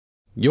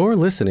You're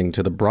listening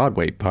to the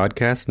Broadway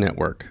Podcast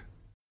Network.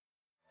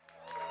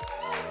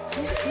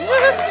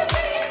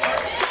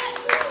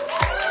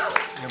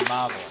 You're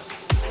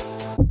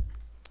marvelous.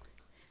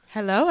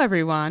 Hello,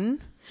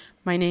 everyone.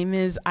 My name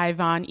is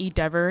Ivan E.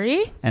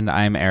 Devery. And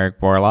I'm Eric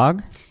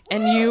Borlaug.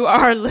 And you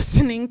are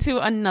listening to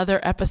another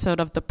episode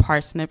of The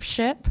Parsnip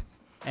Ship.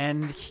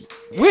 And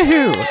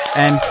woohoo!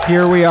 And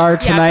here we are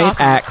tonight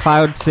awesome. at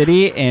Cloud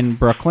City in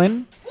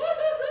Brooklyn.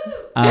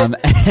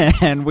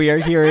 And we are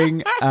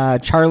hearing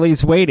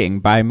Charlie's Waiting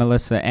by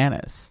Melisa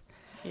Annis.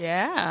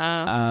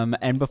 Yeah.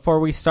 And before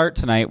we start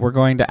tonight, we're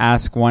going to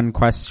ask one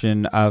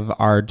question of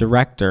our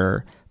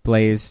director,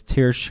 Blaise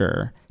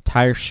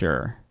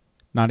Teicher.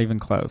 Not even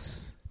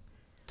close.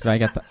 Did I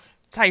get that?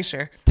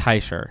 Teicher.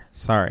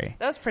 Sorry.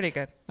 That was pretty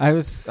good.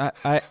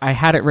 I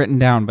had it written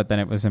down, but then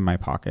it was in my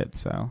pocket,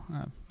 so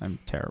I'm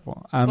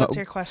terrible. What's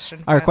your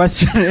question? Our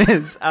question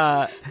is,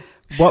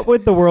 what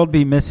would the world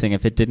be missing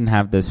if it didn't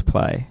have this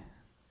play?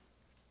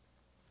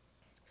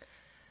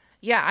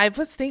 Yeah, I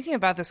was thinking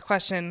about this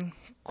question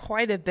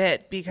quite a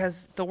bit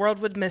because the world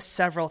would miss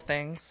several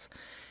things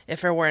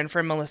if it weren't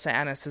for Melisa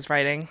Annis'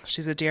 writing.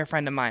 She's a dear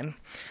friend of mine.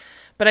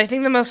 But I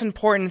think the most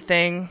important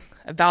thing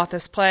about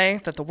this play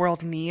that the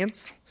world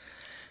needs,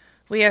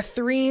 we have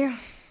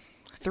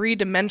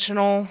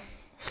three-dimensional,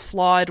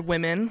 flawed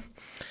women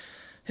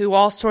who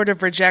all sort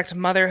of reject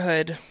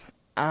motherhood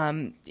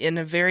in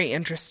a very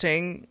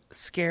interesting,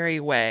 scary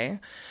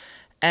way.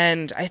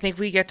 And I think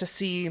we get to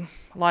see a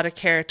lot of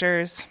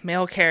characters,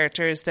 male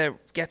characters, that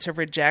get to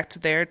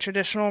reject their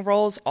traditional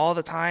roles all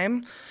the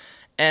time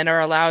and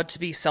are allowed to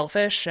be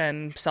selfish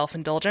and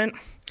self-indulgent.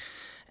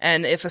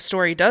 And if a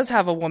story does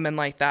have a woman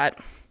like that,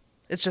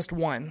 it's just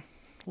one.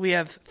 We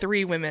have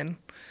three women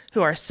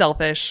who are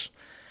selfish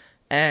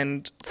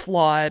and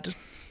flawed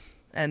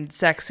and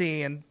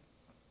sexy and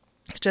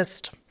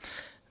just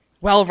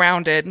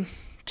well-rounded,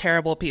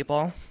 terrible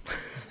people.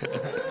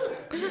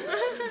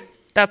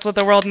 That's what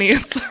the world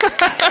needs.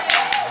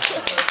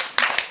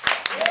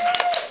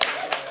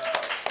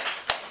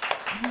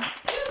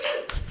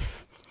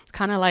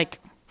 Kind of like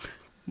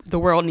the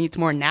world needs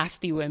more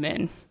nasty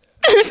women.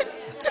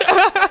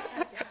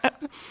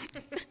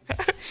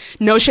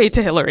 No shade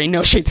to Hillary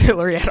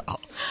at all.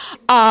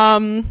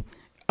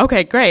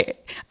 Okay, great.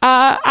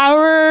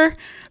 Our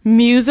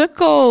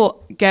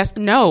musical guest,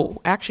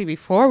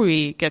 before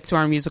we get to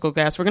our musical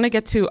guest, we're going to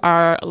get to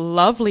our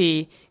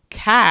lovely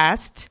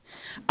cast.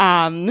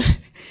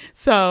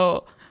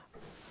 So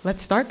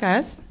let's start,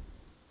 guys.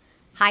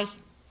 Hi,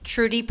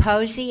 Trudy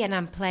Posey, and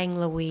I'm playing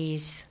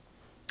Louise.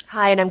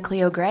 Hi, and I'm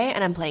Cleo Gray,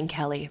 and I'm playing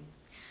Kelly.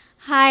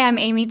 Hi, I'm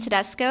Amy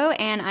Tedesco,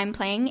 and I'm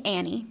playing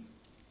Annie.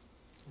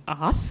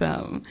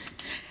 Awesome.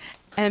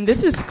 And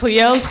this is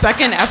Cleo's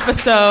second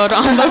episode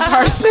on the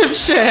Parsnip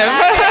Ship.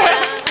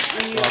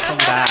 Welcome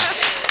back.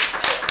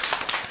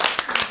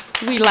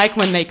 We like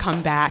when they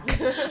come back.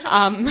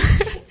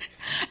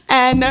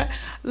 And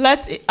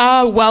let's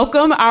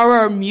welcome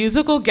our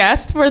musical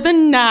guest for the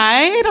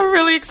night. I'm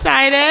really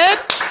excited.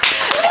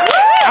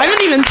 I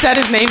haven't even said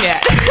his name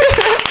yet.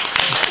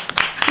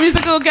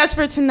 Musical guest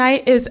for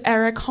tonight is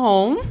Eric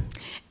Holm,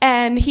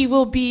 and he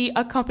will be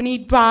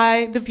accompanied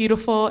by the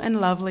beautiful and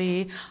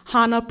lovely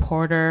Hannah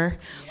Porter,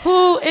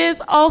 who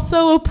is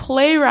also a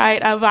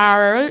playwright of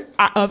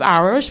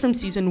ours from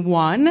season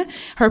 1.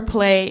 Her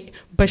play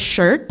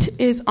Bashert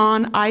is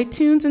on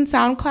iTunes and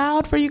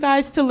SoundCloud for you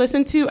guys to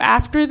listen to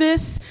after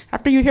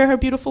you hear her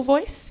beautiful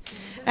voice.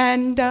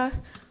 And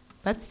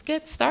let's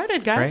get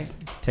started, guys.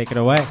 Great. Take it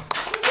away.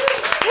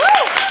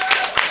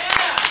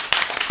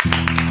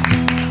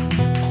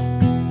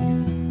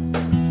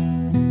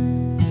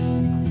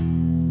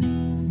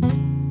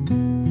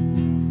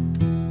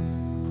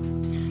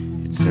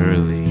 It's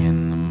early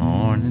in the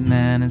morning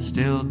and it's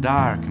still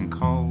dark and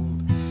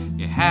cold.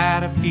 You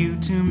had a few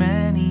too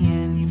many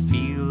and you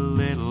feel a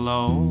little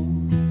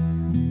old.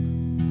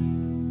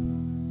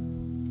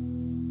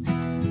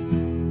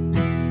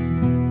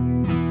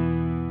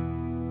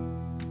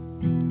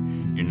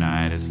 Your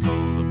night is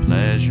full of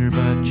pleasure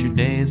but your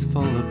day is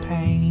full of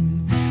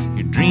pain.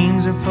 Your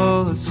dreams are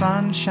full of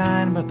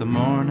sunshine but the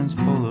morning's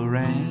full of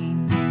rain.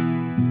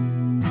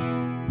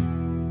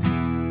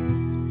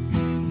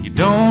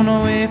 Don't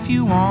know if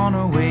you want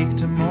to wake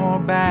to more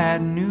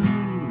bad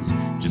news.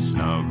 Just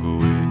snuggle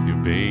with your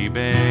baby.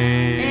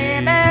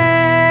 Baby.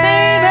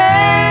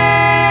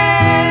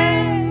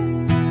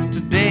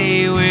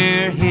 Today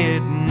we're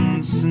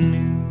hitting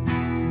snooze.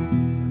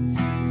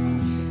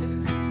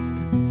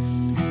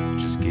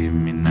 Just give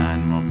me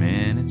 9 more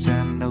minutes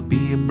and I'll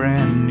be a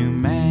brand new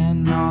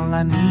man. All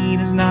I need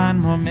is 9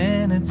 more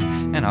minutes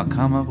and I'll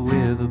come up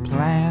with a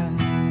plan.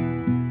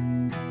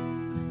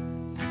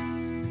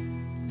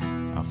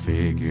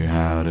 Figure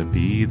how to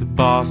be the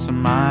boss of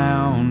my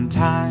own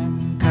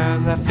time.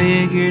 'Cause I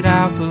figured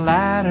out the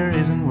ladder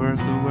isn't worth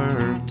the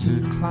work to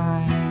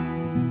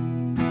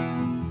climb.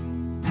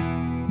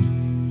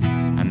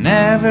 I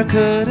never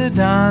could have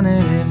done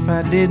it if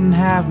I didn't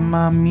have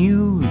my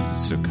muse.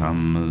 So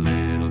come a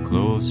little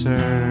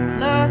closer.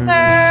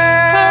 Closer.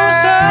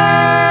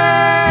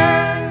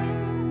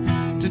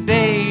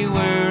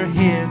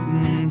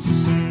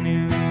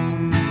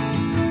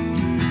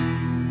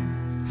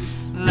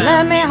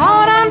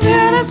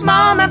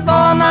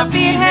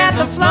 feet hit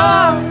the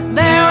floor.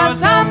 There was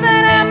something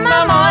in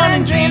my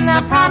morning dream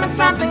that promised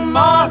something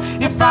more.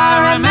 If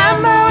I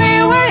remember,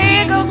 we were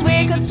eagles,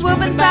 we could swoop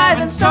and dive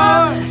and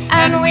soar.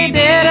 And we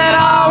did it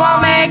all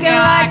while making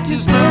like two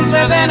spoons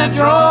within a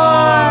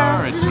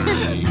drawer. It's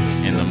early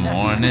in the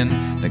morning,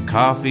 the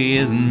coffee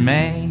isn't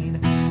made.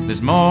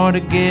 There's more to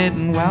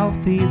getting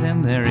wealthy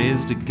than there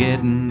is to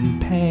getting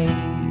paid.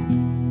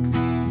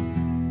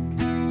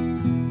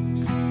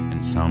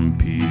 And some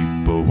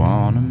people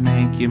want to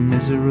make you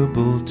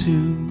miserable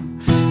too.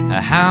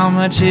 How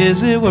much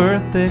is it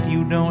worth that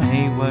you don't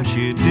hate what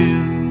you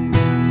do?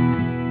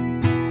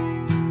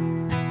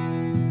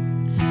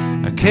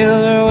 A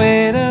killer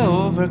way to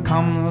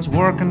overcome those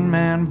working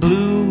man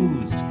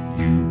blues.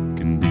 You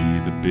can be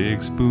the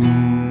big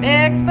spoon.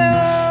 Big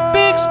spoon.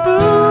 Big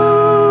spoon.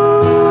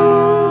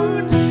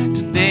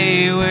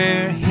 Today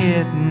we're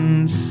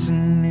hitting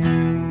snooze.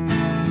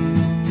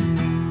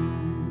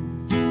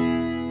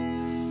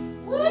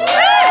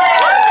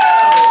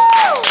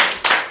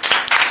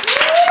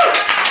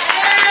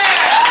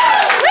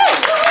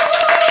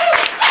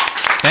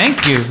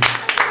 Thank you.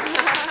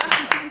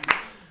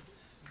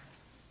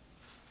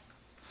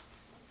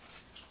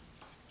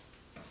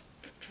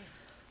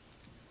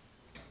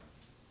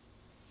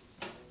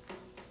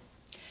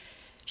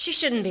 She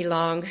shouldn't be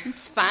long.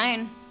 It's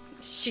fine.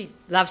 She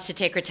loves to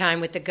take her time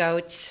with the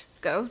goats.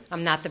 Goats?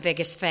 I'm not the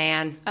biggest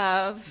fan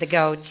Of? the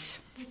goats.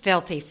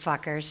 Filthy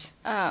fuckers.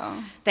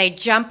 Oh. They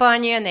jump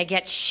on you and they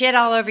get shit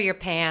all over your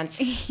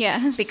pants.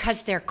 Yes.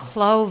 Because they're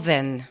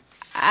cloven.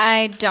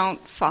 I don't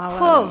follow.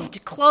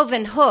 Hooved.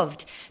 Cloven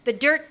hooved. The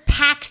dirt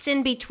packs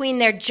in between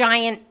their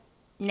giant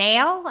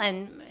nail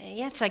and...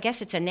 Yes, I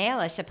guess it's a nail,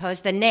 I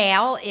suppose. The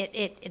nail,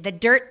 the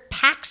dirt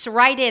packs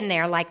right in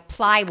there like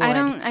plywood.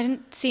 I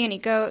didn't see any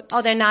goats.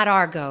 Oh, they're not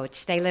our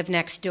goats. They live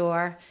next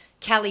door.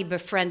 Kelly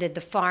befriended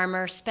the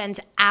farmer, spends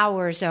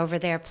hours over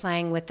there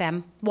playing with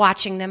them,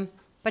 watching them.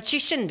 But she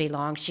shouldn't be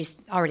long. She's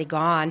already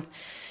gone.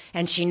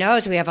 And she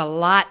knows we have a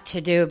lot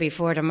to do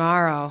before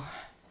tomorrow.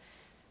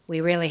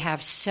 We really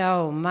have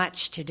so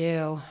much to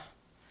do.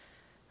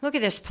 Look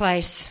at this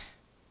place.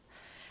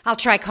 I'll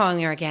try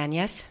calling her again,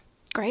 yes?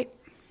 Great.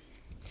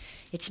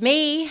 It's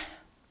me.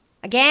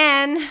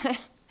 Again.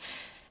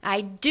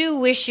 I do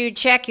wish you'd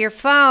check your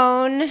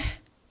phone.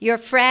 Your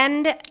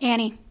friend...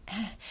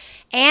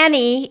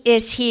 Annie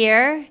is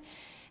here,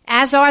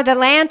 as are the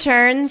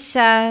lanterns,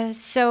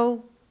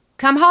 so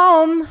come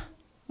home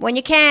when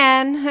you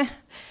can.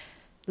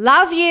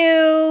 Love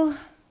you.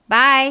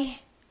 Bye.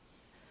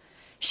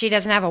 She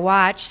doesn't have a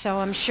watch,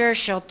 so I'm sure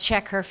she'll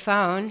check her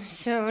phone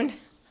soon.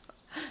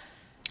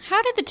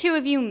 How did the two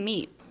of you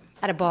meet?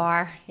 At a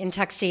bar in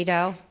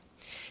Tuxedo.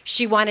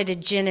 She wanted a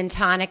gin and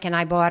tonic, and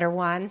I bought her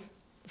one.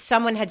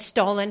 Someone had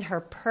stolen her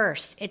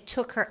purse. It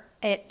took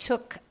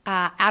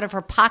out of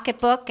her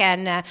pocketbook,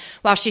 and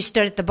while she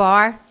stood at the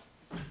bar.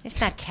 Isn't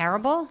that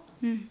terrible?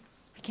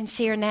 I can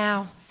see her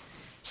now,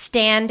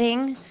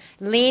 standing,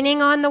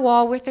 leaning on the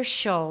wall with her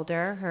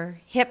shoulder,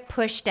 her hip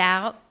pushed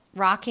out,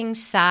 rocking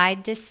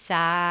side to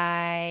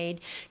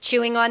side,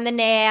 chewing on the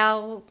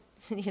nail,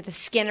 the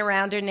skin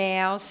around her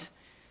nails.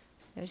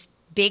 Those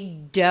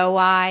big doe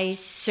eyes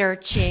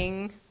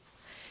searching.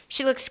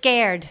 She looked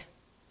scared,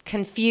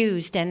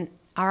 confused, and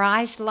our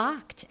eyes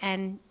locked.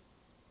 And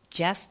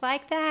just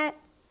like that,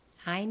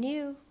 I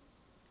knew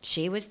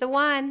she was the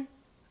one.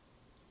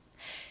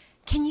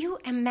 Can you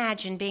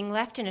imagine being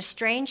left in a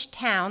strange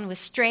town with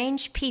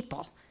strange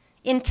people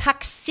in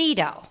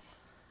Tuxedo?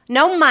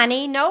 No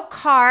money, no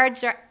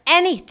cards or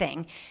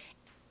anything.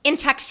 In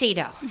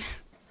Tuxedo.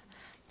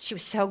 She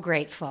was so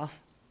grateful.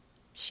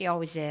 She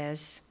always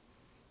is.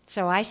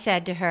 So I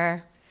said to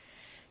her,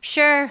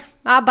 "Sure,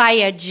 I'll buy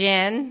you a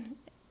gin."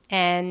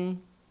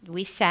 And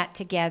we sat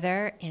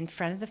together in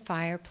front of the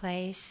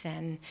fireplace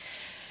and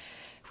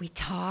we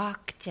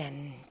talked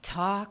and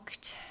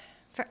talked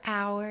for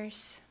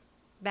hours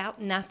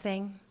about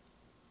nothing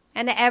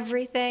and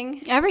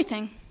everything.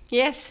 Everything?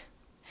 Yes.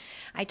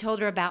 I told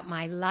her about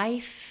my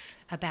life,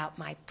 about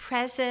my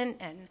present,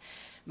 and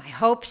my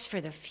hopes for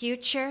the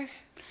future.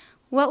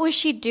 What was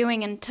she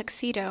doing in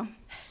Tuxedo?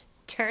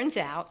 Turns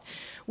out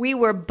we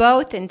were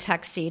both in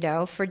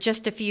Tuxedo for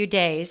just a few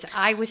days.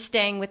 I was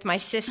staying with my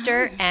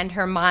sister and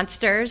her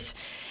monsters,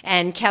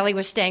 and Kelly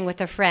was staying with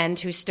a friend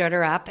who stood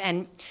her up,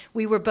 and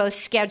we were both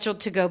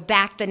scheduled to go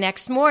back the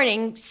next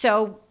morning,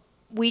 so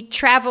we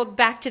traveled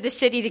back to the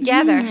city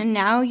together. And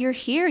now you're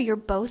here. You're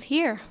both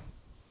here.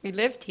 We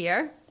lived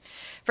here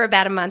for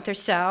about a month or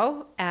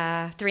so,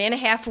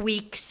 3.5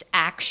 weeks,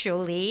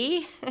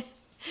 actually.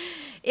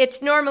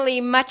 It's normally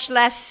much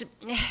less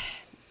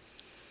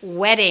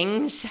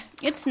weddings.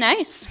 It's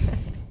nice.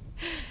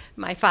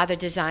 My father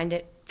designed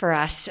it for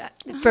us,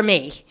 for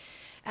me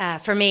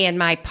and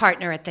my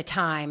partner at the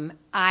time.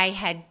 I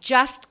had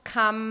just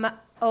come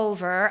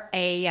over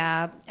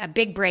a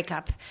big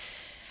breakup.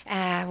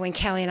 When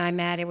Kelly and I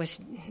met, it was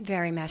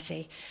very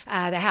messy.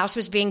 The house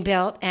was being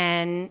built,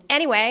 and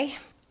anyway,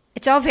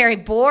 it's all very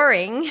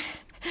boring.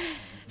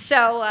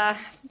 So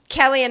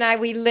Kelly and I,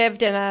 we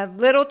lived in a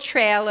little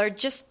trailer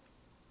just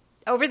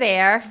over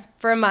there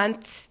for a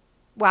month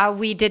while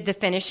we did the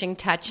finishing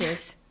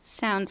touches.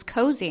 Sounds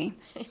cozy.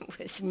 It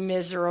was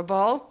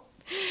miserable.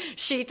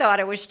 She thought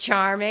it was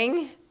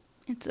charming.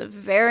 It's a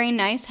very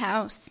nice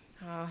house.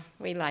 Oh,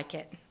 we like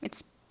it.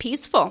 It's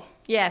peaceful.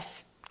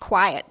 Yes.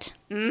 Quiet.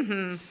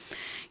 Mm-hmm.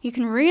 You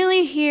can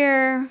really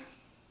hear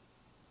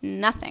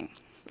nothing.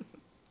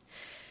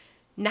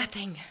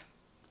 Nothing.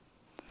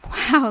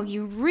 Wow,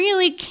 you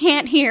really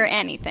can't hear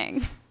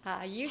anything.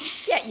 You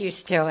get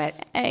used to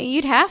it.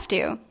 You'd have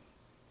to.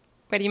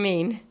 What do you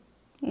mean?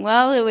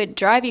 Well, it would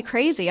drive you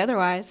crazy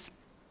otherwise.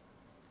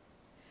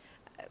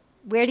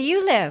 Where do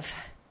you live?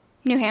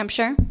 New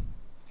Hampshire.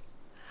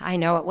 I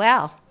know it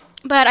well.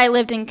 But I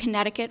lived in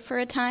Connecticut for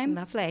a time.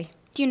 Lovely.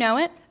 Do you know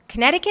it?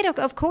 Connecticut,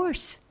 of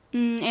course.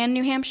 And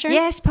New Hampshire?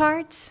 Yes,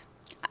 parts.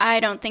 I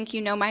don't think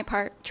you know my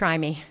part. Try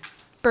me.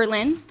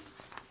 Berlin?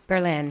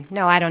 Berlin.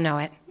 No, I don't know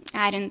it.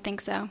 I didn't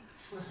think so.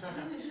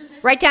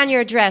 Write down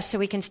your address so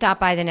we can stop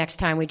by the next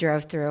time we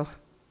drove through.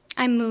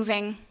 I'm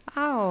moving.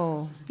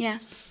 Oh.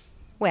 Yes.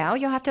 Well,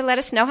 you'll have to let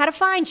us know how to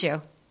find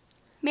you.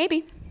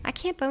 Maybe. I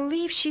can't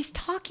believe she's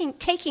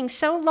taking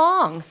so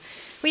long.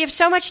 We have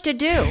so much to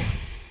do.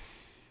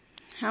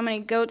 How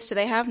many goats do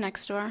they have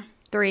next door?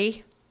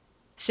 3.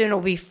 Soon it'll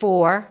be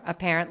 4,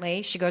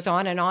 apparently. She goes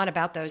on and on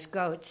about those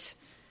goats.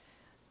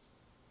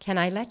 Can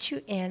I let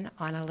you in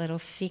on a little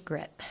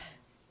secret?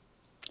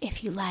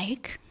 If you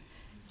like.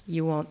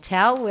 You won't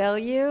tell, will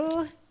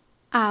you?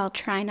 I'll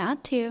try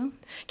not to.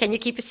 Can you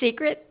keep a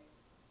secret?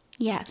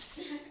 Yes.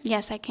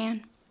 Yes, I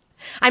can.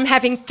 I'm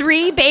having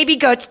 3 baby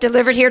goats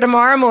delivered here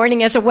tomorrow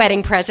morning as a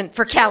wedding present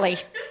for Kelly.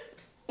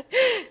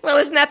 Well,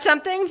 isn't that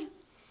something?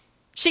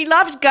 She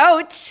loves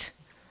goats,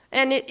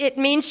 and it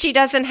means she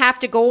doesn't have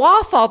to go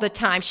off all the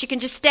time. She can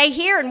just stay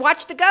here and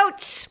watch the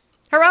goats,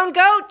 her own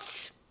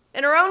goats,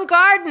 in her own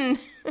garden,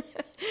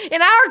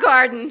 in our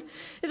garden.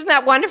 Isn't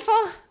that wonderful?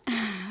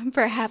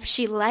 Perhaps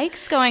she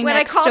likes going when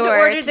next door. When I called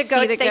to order the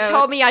goats, they goats.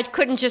 told me I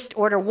couldn't just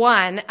order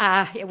 1.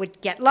 It would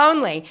get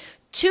lonely.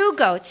 2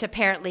 goats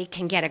apparently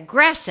can get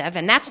aggressive,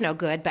 and that's no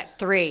good, but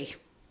 3.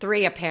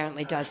 3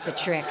 apparently does the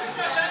trick.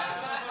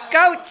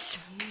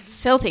 Goats!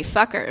 Filthy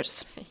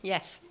fuckers.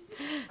 Yes.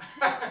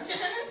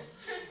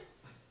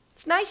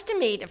 It's nice to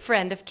meet a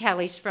friend of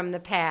Kelly's from the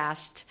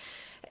past.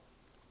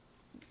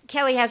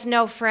 Kelly has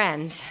no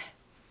friends.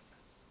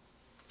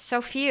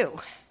 So few.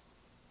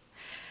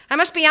 I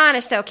must be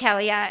honest, though,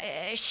 Kelly.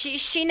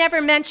 She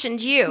never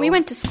mentioned you. We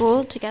went to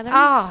school together.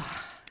 Oh.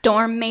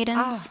 Dorm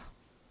maidens. Oh.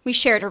 We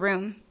shared a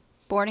room.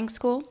 Boarding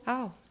school.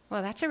 Oh,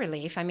 well, that's a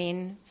relief. I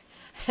mean,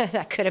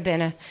 that could have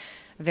been a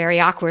very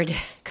awkward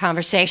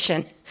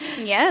conversation.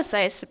 Yes,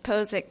 I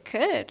suppose it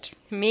could.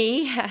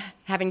 Me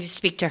having to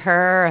speak to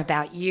her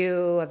about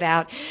you,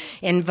 about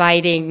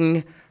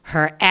inviting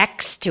her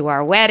ex to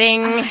our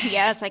wedding.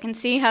 Yes, I can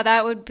see how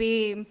that would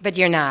be. But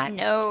you're not.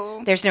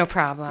 No. There's no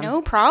problem.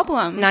 No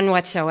problem. None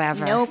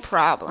whatsoever. No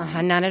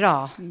problem. None at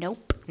all.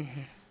 Nope.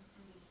 Mm-hmm.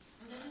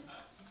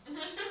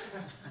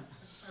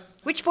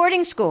 Which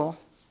boarding school?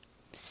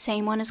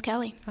 Same one as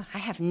Kelly. I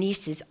have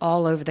nieces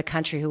all over the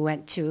country who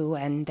went to,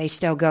 and they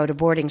still go to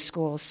boarding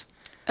schools.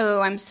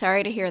 Oh, I'm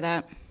sorry to hear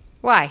that.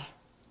 Why?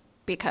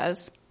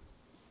 Because?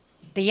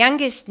 The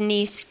youngest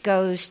niece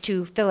goes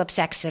to Phillips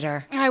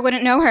Exeter. I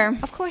wouldn't know her.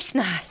 Of course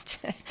not.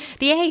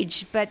 The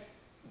age, but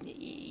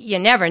you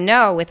never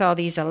know with all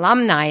these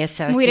alumni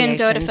associations. We didn't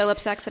go to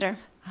Phillips Exeter.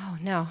 Oh,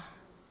 no.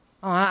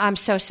 Oh, I'm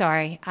so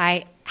sorry.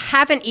 I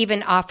haven't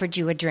even offered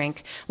you a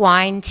drink.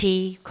 Wine,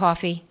 tea,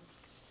 coffee.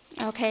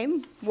 Okay,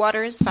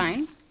 water is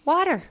fine.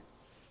 Water.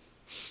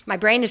 My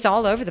brain is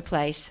all over the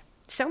place.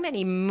 So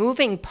many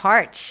moving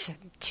parts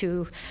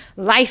to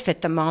life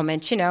at the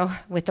moment,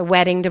 with the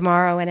wedding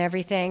tomorrow and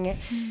everything.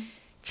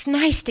 It's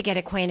nice to get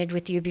acquainted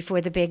with you before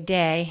the big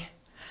day.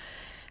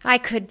 I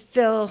could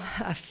fill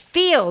a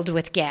field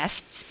with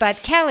guests,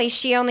 but Kelly,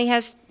 she only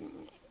has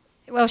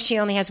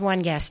 1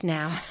 guest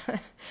now.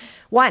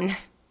 1.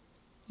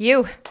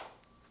 You.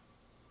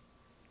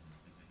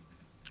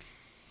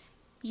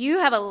 You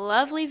have a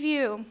lovely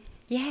view.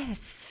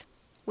 Yes,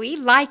 we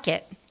like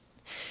it.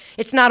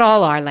 It's not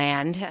all our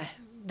land.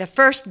 The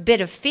first bit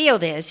of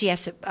field is,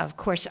 yes, of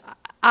course,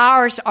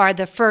 ours are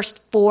the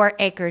first 4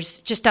 acres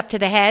just up to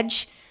the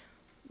hedge.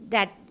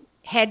 That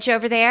hedge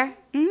over there.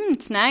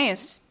 It's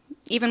nice.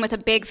 Even with a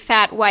big,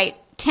 fat, white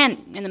tent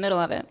in the middle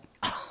of it.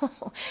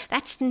 Oh,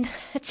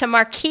 it's a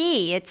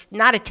marquee. It's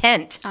not a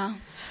tent. Oh.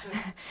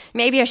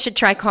 Maybe I should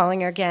try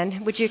calling her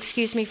again. Would you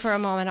excuse me for a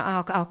moment?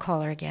 I'll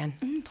call her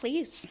again.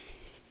 Please.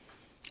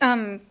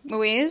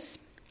 Louise?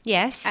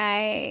 Yes?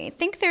 I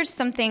think there's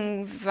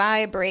something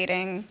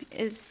vibrating.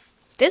 Is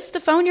this the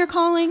phone you're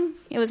calling?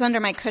 It was under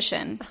my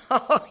cushion.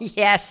 Oh,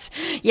 yes.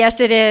 Yes,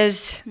 it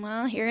is.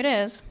 Well, here it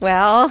is.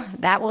 Well,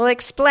 that will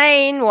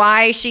explain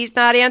why she's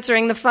not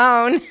answering the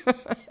phone.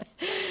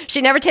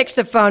 She never takes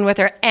the phone with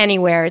her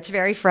anywhere. It's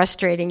very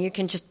frustrating. You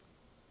can just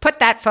put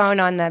that phone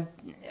on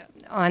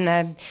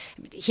the...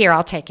 Here,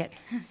 I'll take it.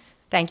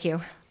 Thank you.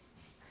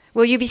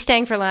 Will you be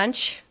staying for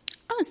lunch?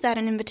 Oh, is that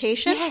an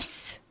invitation?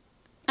 Yes.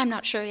 I'm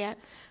not sure yet.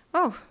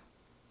 Oh,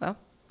 well,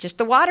 Just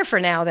the water for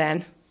now,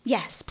 then.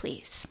 Yes,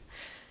 please.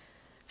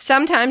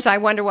 Sometimes I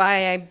wonder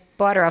why I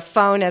bought her a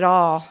phone at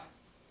all.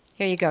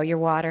 Here you go, your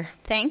water.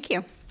 Thank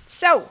you.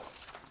 So,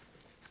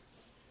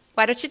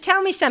 why don't you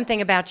tell me something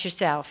about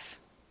yourself?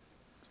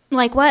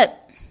 Like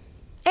what?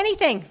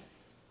 Anything.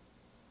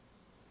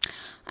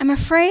 I'm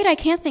afraid I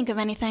can't think of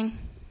anything.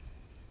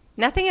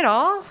 Nothing at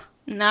all?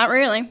 Not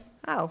really.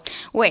 Oh.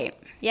 Wait.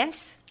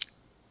 Yes?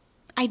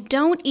 I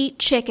don't eat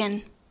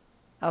chicken.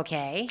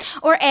 Okay.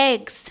 Or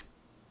eggs.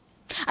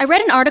 I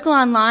read an article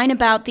online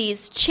about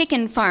these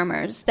chicken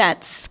farmers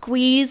that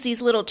squeeze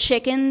these little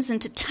chickens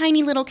into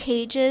tiny little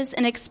cages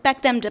and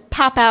expect them to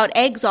pop out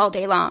eggs all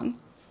day long.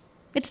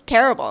 It's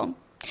terrible.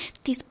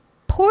 These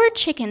poor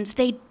chickens,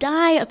 they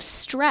die of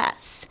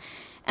stress.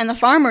 And the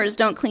farmers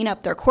don't clean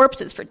up their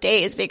corpses for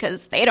days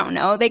because they don't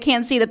know. They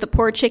can't see that the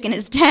poor chicken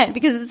is dead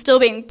because it's still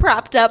being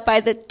propped up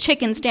by the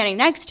chicken standing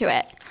next to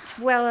it.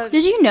 Well,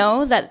 Did you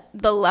know that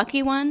the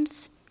lucky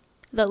ones,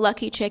 the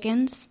lucky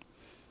chickens,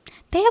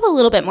 they have a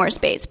little bit more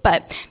space,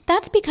 but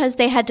that's because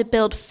they had to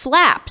build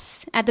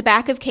flaps at the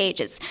back of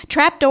cages,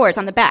 trap doors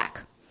on the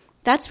back.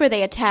 That's where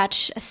they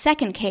attach a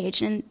second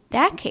cage, and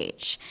that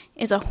cage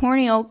is a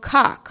horny old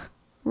cock,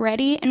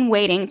 ready and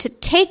waiting to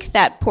take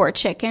that poor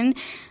chicken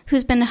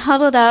who's been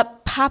huddled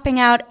up, popping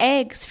out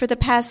eggs for the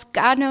past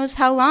God knows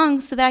how long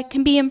so that it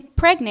can be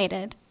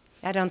impregnated.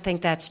 I don't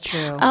think that's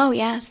true. Oh,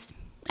 yes,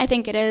 I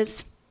think it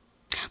is.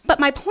 But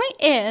my point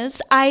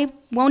is, I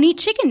won't eat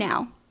chicken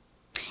now.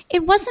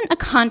 It wasn't a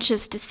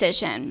conscious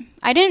decision.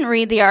 I didn't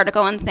read the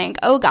article and think,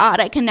 oh God,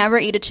 I can never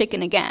eat a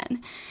chicken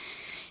again.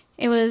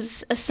 It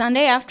was a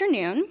Sunday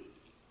afternoon.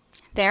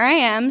 There I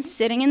am,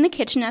 sitting in the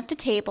kitchen at the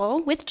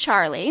table with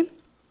Charlie,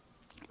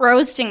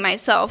 roasting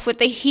myself with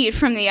the heat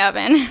from the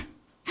oven.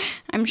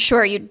 I'm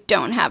sure you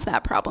don't have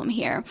that problem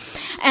here.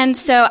 And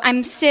so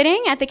I'm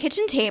sitting at the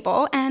kitchen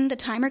table, and the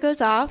timer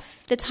goes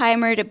off, the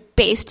timer to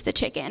baste the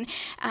chicken.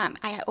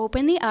 I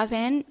open the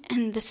oven,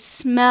 and the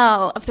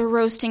smell of the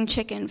roasting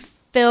chicken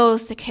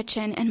fills the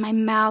kitchen, and my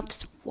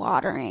mouth's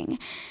watering.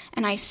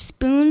 And I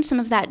spoon some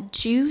of that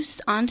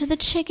juice onto the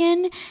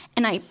chicken,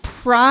 and I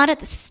prod at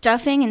the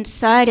stuffing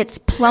inside its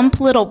plump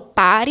little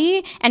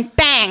body, and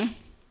bang!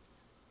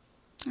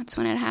 That's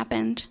when it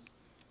happened.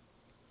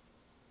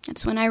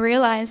 That's when I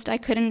realized I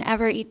couldn't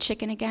ever eat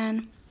chicken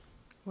again.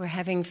 We're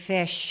having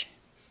fish.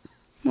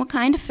 What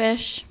kind of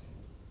fish?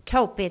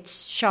 Taupe,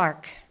 it's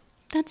shark.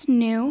 That's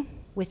new.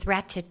 With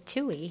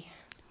ratatouille.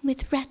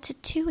 With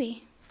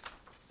ratatouille.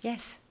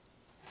 Yes.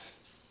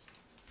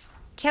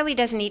 Kelly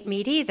doesn't eat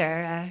meat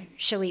either.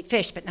 She'll eat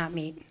fish, but not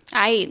meat.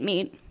 I eat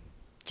meat.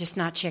 Just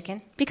not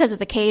chicken? Because of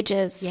the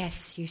cages.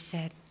 Yes, you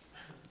said.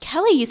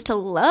 Kelly used to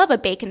love a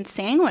bacon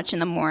sandwich in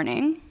the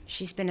morning.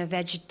 She's been a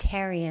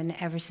vegetarian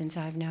ever since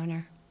I've known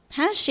her.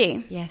 Has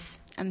she? Yes.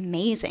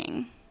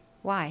 Amazing.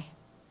 Why?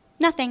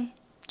 Nothing.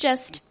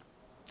 Just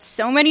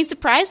so many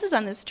surprises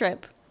on this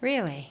trip.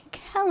 Really?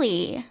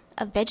 Kelly,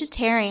 a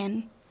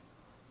vegetarian,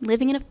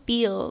 living in a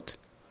field,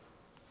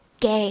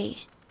 gay.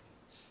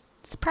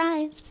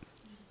 Surprise.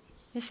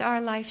 Is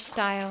our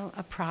lifestyle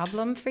a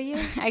problem for you?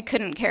 I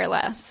couldn't care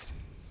less.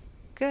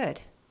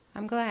 Good.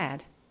 I'm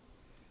glad.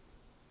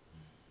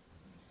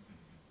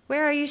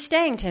 Where are you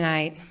staying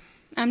tonight?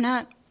 I'm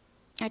not.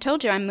 I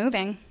told you I'm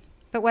moving.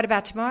 But what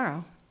about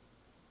tomorrow?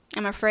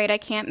 I'm afraid I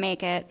can't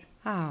make it.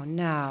 Oh,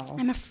 no.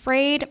 I'm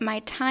afraid my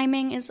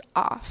timing is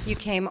off. You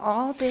came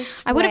all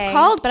this way. I would have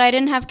called, but I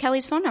didn't have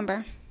Kelly's phone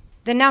number.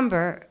 The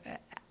number,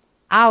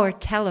 our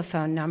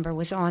telephone number,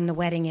 was on the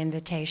wedding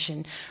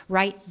invitation,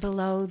 right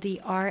below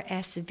the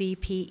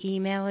RSVP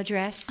email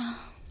address.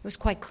 Oh. It was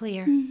quite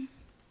clear. Mm.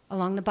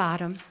 Along the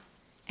bottom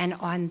and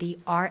on the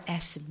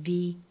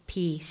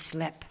RSVP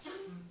slip.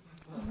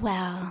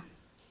 Well,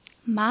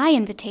 my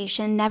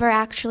invitation never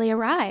actually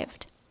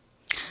arrived.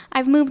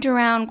 I've moved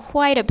around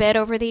quite a bit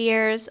over the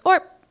years,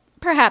 or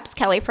perhaps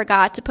Kelly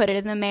forgot to put it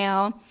in the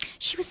mail.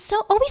 She was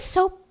always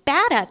so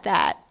bad at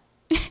that.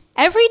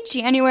 Every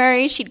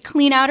January, she'd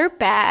clean out her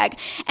bag,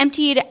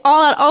 emptied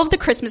all of the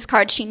Christmas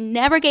cards she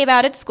never gave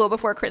out at school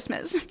before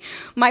Christmas.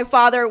 My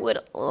father would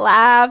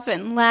laugh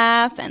and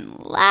laugh and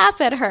laugh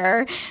at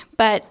her,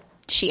 but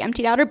she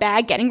emptied out her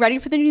bag, getting ready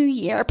for the new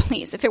year.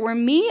 Please, if it were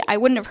me, I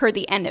wouldn't have heard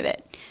the end of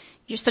it.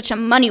 You're such a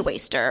money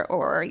waster,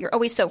 or you're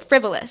always so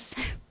frivolous.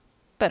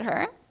 But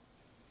her?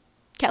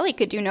 Kelly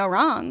could do no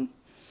wrong.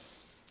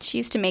 She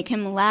used to make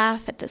him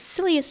laugh at the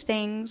silliest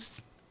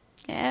things.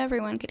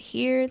 Everyone could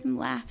hear them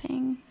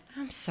laughing.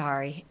 I'm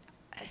sorry.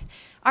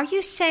 Are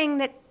you saying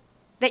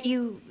that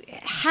you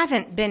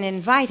haven't been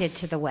invited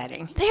to the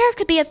wedding? There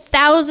could be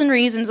 1,000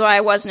 reasons why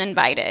I wasn't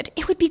invited.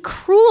 It would be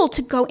cruel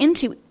to go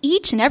into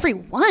each and every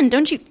one,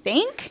 don't you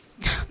think?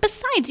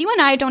 Besides, you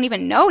and I don't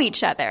even know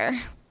each other.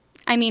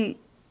 I mean,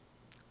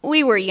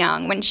 we were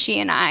young when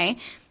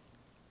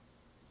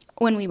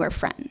we were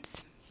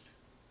friends.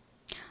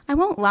 I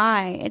won't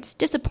lie, it's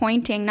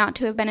disappointing not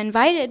to have been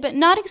invited, but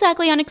not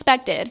exactly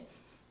unexpected.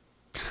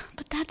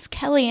 But that's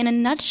Kelly in a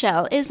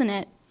nutshell, isn't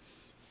it?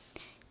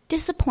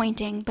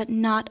 Disappointing, but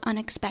not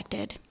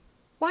unexpected.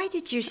 Why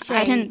did you say...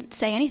 I didn't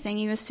say anything.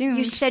 You assumed.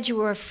 You said you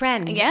were a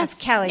friend yes.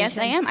 of Kelly's. Yes,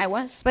 I am. I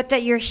was. But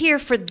that you're here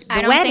for the wedding.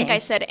 I don't think I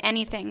said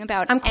anything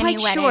about I'm any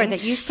quite wedding. sure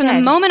that you said... From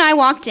the moment I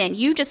walked in,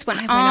 you just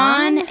went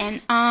on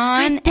and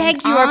on I beg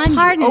and your on.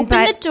 pardon, You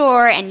opened the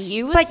door and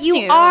you assumed. But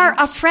you are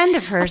a friend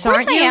of hers, aren't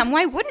you? Of course I am.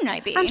 Why wouldn't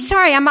I be? I'm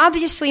sorry. I'm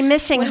obviously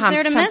missing What is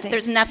there to something. miss?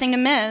 There's nothing to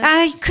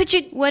miss. Could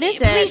you... What is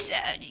it? Please,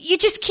 you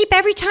just keep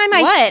every time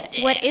I... What?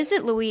 What is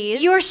it,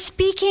 Louise? You're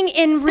speaking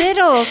in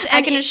riddles.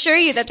 I can assure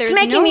you that there's it's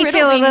making no me riddle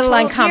feel a being little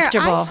told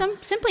uncomfortable. Here. I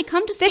simply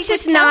come to speak This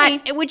with is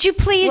not... Kelly. Would you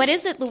please... What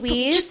is it,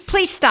 Louise? Just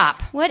please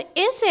stop. What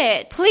is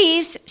it?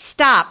 Please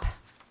stop.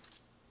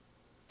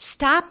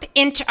 Stop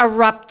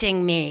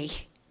interrupting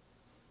me.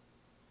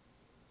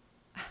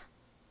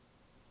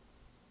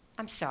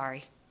 I'm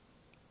sorry.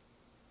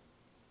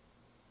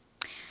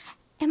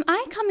 Am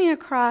I coming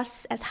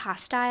across as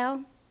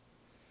hostile?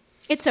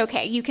 It's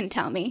okay, you can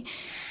tell me.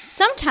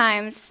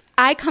 Sometimes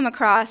I come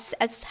across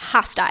as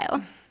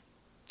hostile.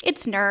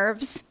 It's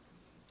nerves.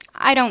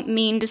 I don't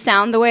mean to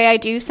sound the way I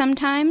do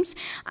sometimes.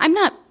 I'm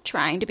not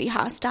trying to be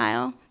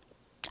hostile.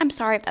 I'm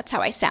sorry if that's how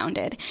I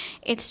sounded.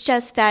 It's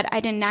just that I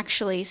didn't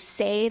actually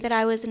say that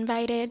I was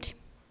invited.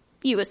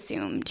 You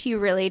assumed. You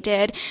really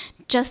did.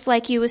 Just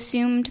like you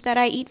assumed that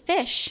I eat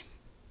fish.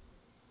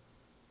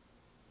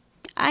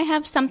 I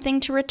have something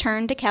to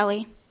return to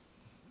Kelly.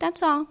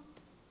 That's all.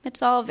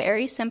 It's all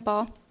very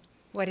simple.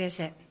 What is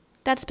it?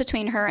 That's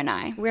between her and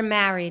I. We're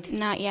married.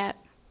 Not yet.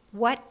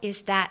 What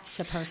is that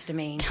supposed to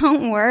mean?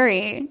 Don't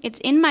worry. It's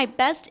in my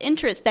best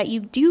interest that you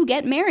do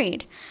get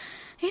married.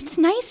 It's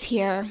nice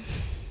here.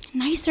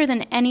 Nicer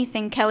than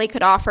anything Kelly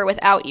could offer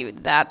without you,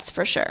 that's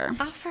for sure.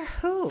 Offer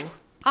who?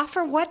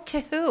 Offer what to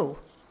who?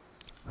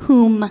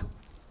 Whom?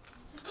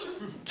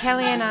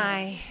 Kelly and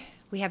I,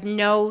 we have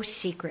no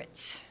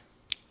secrets.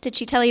 Did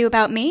she tell you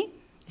about me?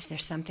 Is there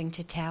something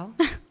to tell?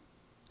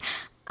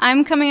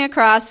 I'm coming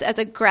across as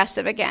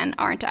aggressive again,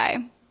 aren't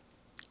I?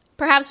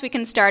 Perhaps we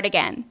can start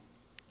again.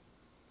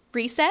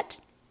 Reset?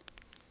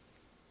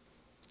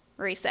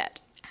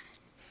 Reset.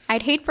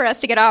 I'd hate for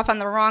us to get off on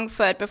the wrong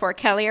foot before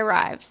Kelly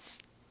arrives.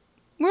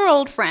 We're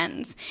old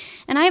friends,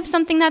 and I have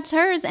something that's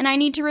hers, and I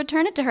need to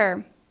return it to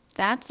her.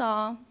 That's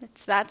all.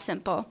 It's that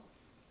simple.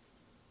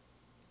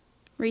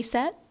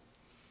 Reset?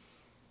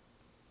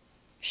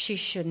 She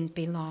shouldn't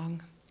be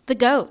long. The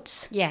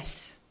goats.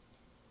 Yes.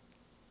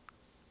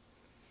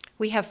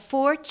 We have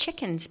 4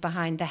 chickens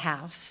behind the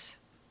house.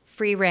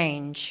 Free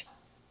range.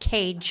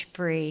 Cage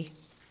free.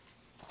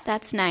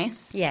 That's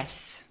nice.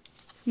 Yes.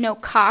 No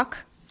cock?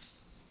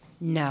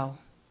 No.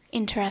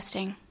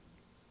 Interesting.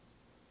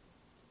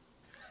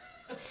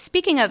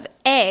 Speaking of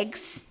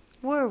eggs...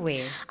 Were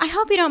we? I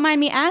hope you don't mind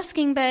me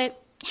asking, but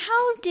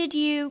how did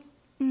you...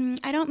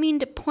 I don't mean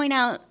to point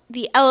out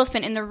the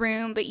elephant in the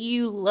room, but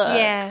you look...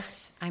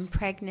 Yes, I'm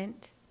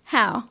pregnant.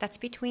 How? That's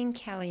between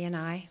Kelly and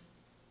I.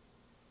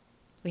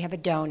 We have a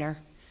donor.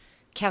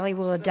 Kelly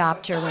will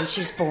adopt her when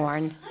she's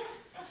born.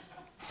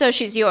 So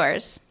she's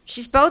yours?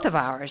 She's both of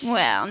ours.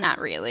 Well, not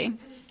really.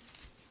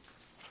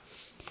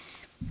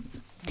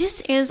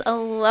 This is a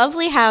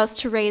lovely house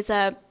to raise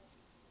a...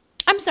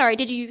 I'm sorry,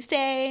 did you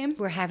say...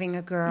 We're having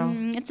a girl.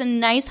 It's a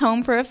nice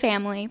home for a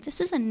family. This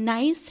is a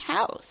nice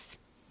house.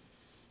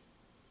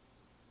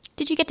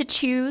 Did you get to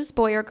choose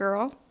boy or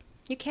girl?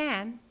 You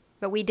can,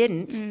 but we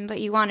didn't. But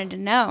you wanted to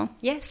know.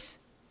 Yes.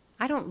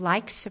 I don't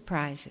like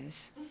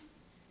surprises.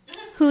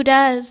 Who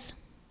does?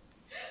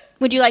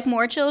 Would you like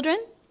more children?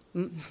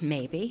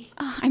 Maybe.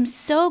 Oh, I'm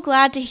so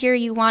glad to hear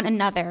you want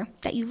another,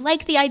 that you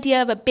like the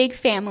idea of a big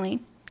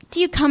family. Do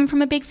you come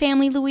from a big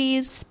family,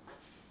 Louise?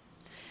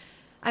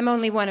 I'm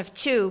only one of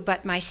 2,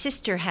 but my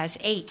sister has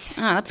 8.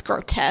 Oh, that's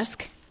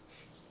grotesque.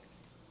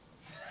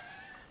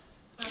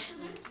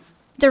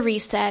 The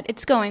reset,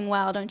 it's going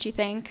well, don't you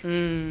think?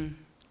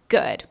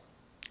 Good.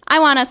 I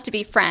want us to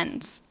be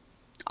friends.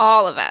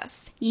 All of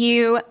us.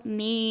 You,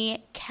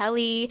 me,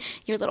 Kelly,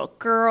 your little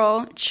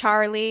girl,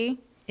 Charlie.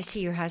 Is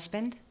he your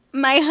husband?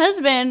 My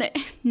husband,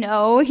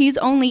 no, he's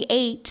only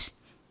 8.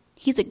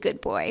 He's a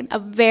good boy, a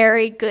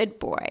very good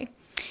boy.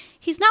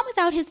 He's not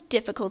without his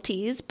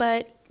difficulties,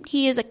 but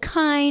he is a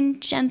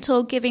kind,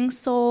 gentle, giving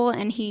soul,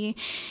 and he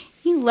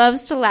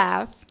loves to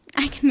laugh.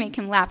 I can make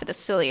him laugh at the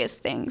silliest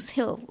things.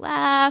 He'll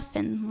laugh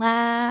and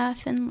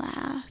laugh and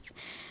laugh.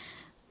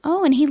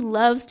 Oh, and he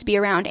loves to be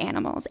around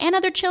animals and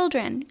other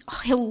children.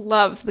 Oh, he'll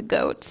love the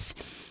goats.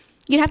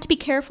 You'd have to be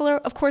careful,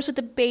 of course, with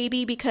the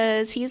baby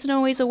because he isn't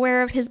always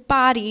aware of his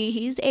body.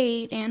 He's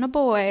 8 and a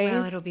boy.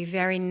 Well, it'll be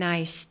very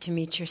nice to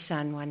meet your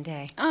son one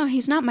day. Oh,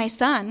 he's not my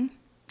son.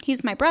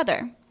 He's my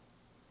brother.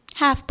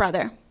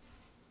 Half-brother.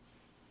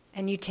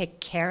 And you take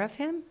care of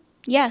him?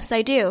 Yes,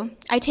 I do.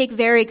 I take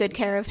very good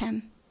care of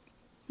him.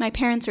 My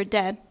parents are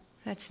dead.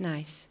 That's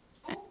nice.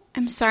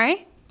 I'm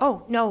sorry?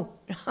 Oh, no.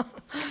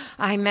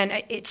 I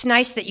meant it's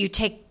nice that you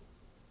take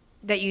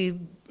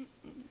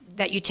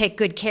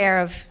good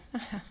care of.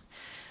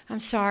 I'm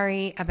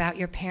sorry about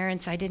your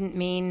parents. I didn't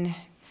mean.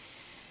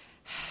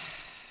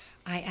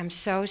 I am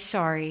so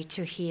sorry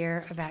to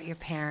hear about your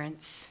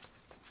parents.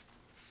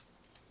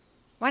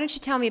 Why don't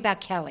you tell me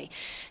about Kelly?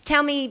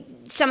 Tell me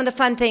some of the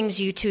fun things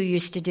you two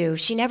used to do.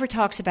 She never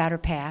talks about her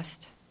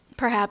past.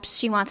 Perhaps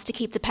she wants to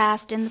keep the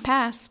past in the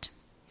past.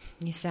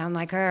 You sound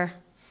like her.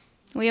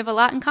 We have a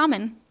lot in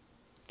common.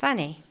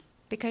 Funny,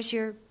 because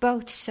you're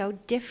both so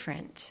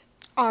different.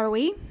 Are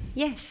we?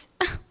 Yes.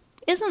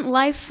 Isn't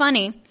life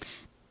funny?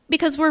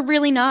 Because we're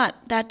really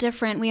not that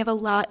different. We have a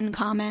lot in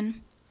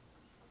common.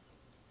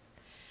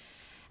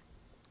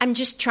 I'm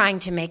just trying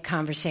to make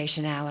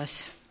conversation,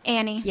 Alice.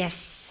 Annie.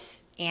 Yes,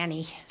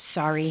 Annie.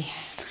 Sorry.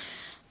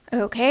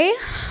 Okay,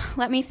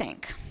 let me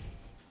think.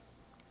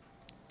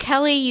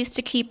 Kelly used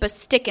to keep a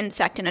stick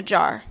insect in a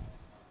jar.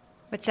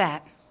 What's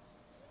that?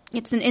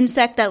 It's an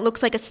insect that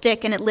looks like a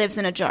stick and it lives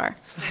in a jar.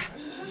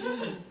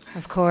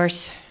 Of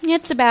course.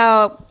 It's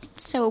about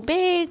so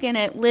big and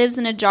it lives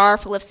in a jar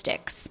full of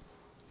sticks.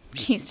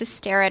 She used to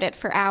stare at it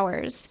for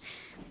hours.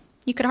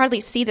 You could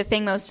hardly see the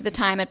thing most of the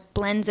time. It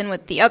blends in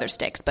with the other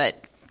sticks, but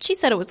she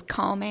said it was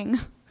calming.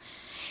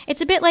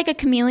 It's a bit like a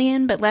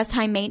chameleon, but less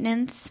high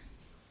maintenance.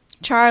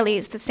 Charlie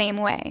is the same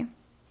way.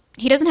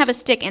 He doesn't have a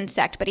stick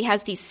insect, but he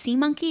has these sea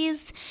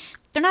monkeys.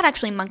 They're not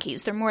actually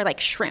monkeys. They're more like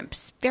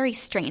shrimps. Very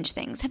strange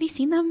things. Have you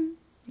seen them?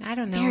 I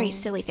don't know. Very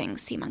silly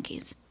things, sea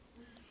monkeys.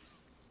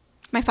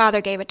 My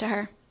father gave it to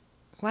her.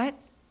 What?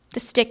 The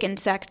stick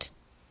insect.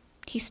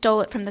 He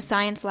stole it from the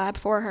science lab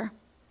for her.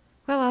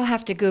 Well, I'll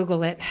have to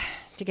Google it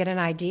to get an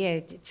idea.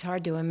 It's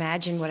hard to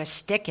imagine what a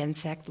stick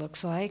insect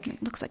looks like.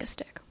 It looks like a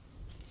stick.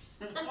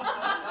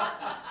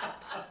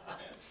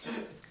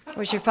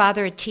 Was your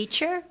father a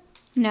teacher?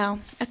 No,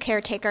 a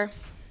caretaker.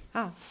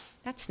 Oh,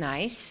 that's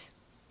nice.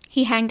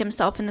 He hanged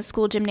himself in the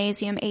school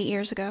gymnasium 8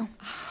 years ago.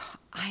 Oh,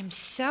 I'm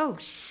so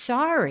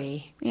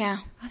sorry. Yeah.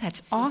 Oh,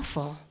 that's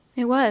awful.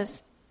 It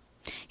was.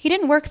 He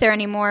didn't work there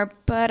anymore,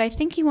 but I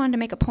think he wanted to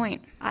make a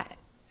point.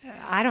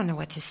 I don't know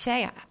what to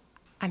say.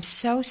 I'm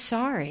so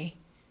sorry.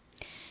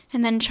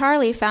 And then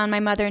Charlie found my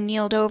mother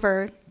kneeled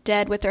over,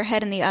 dead with her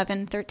head in the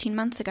oven 13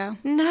 months ago.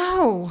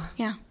 No.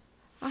 Yeah.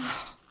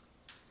 Oh.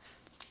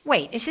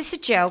 Wait, is this a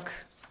joke?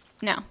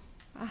 No.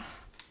 Oh.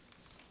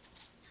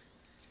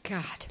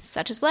 God.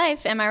 Such is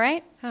life, am I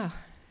right? Oh,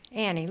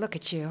 Annie, look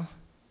at you.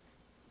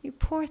 You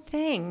poor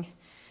thing.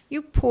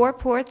 You poor,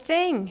 poor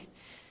thing.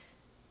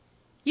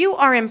 You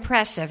are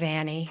impressive,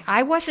 Annie.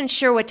 I wasn't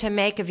sure what to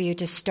make of you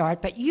to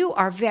start, but you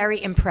are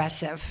very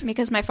impressive.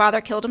 Because my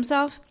father killed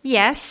himself?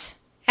 Yes,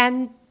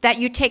 and that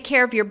you take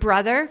care of your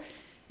brother,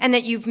 and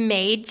that you've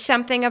made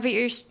something of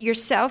it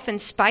yourself in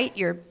spite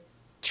your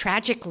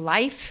tragic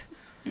life,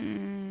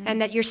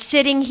 and that you're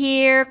sitting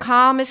here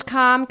calm as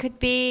calm could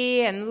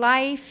be, and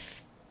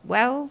life,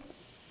 well,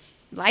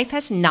 life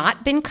has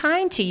not been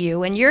kind to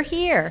you, and you're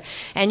here,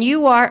 and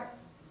you are...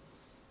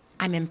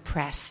 I'm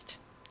impressed.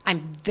 I'm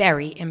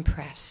very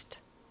impressed.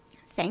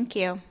 Thank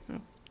you.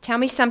 Tell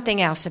me something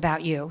else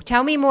about you.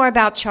 Tell me more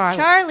about Charlie.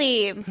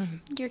 Charlie,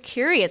 you're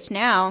curious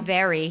now.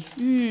 Very.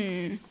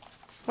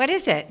 What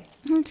is it?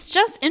 It's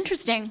just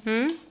interesting.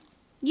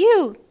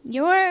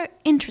 You're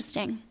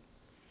interesting.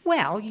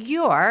 Well,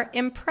 you're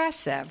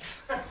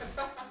impressive.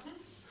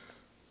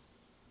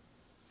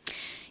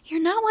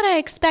 You're not what I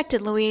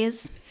expected,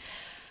 Louise.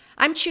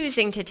 I'm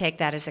choosing to take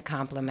that as a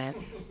compliment.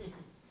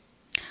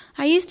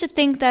 I used to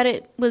think that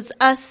it was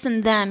us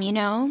and them, you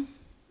know?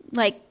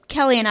 Like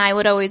Kelly and I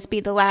would always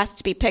be the last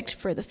to be picked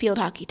for the field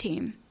hockey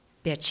team.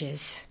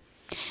 Bitches.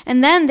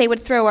 And then they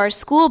would throw our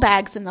school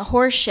bags in the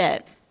horse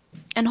shit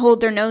and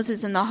hold their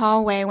noses in the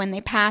hallway when they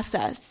pass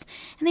us.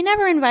 And they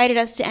never invited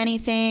us to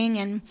anything,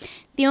 and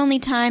the only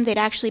time they'd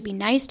actually be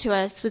nice to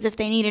us was if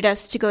they needed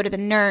us to go to the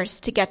nurse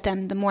to get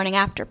them the morning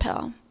after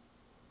pill.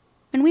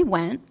 And we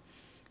went.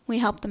 We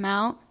helped them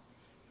out.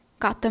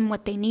 Got them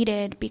what they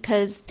needed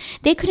because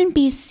they couldn't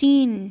be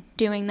seen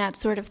doing that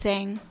sort of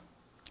thing.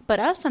 But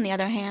us, on the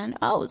other hand, it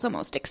was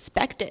almost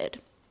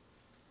expected.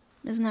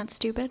 Isn't that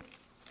stupid?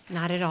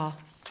 Not at all.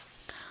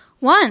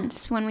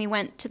 Once, when we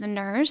went to the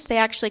nurse, they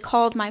actually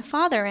called my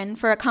father in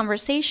for a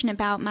conversation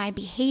about my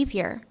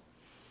behavior.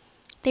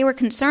 They were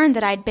concerned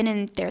that I'd been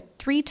in there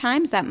 3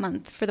 times that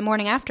month for the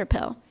morning after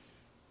pill.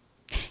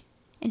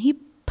 And he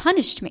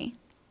punished me.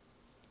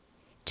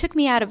 Took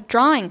me out of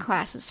drawing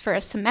classes for a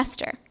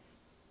semester.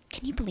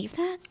 Can you believe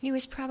that? He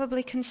was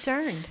probably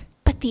concerned.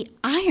 But the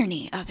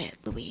irony of it,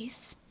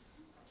 Louise.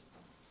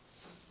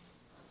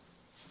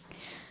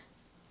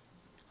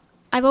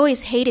 I've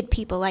always hated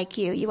people like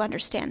you. You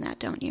understand that,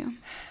 don't you?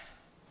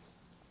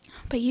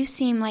 But you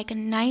seem like a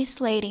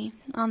nice lady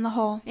on the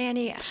whole.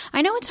 Annie...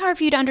 I know it's hard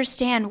for you to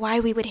understand why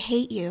we would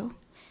hate you.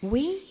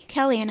 We?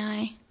 Kelly and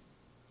I.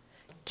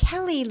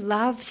 Kelly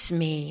loves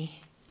me.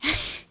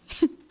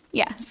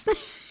 Yes.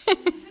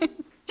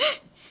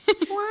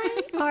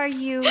 Why are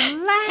you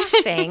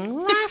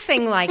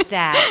laughing like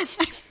that?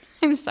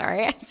 I'm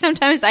sorry.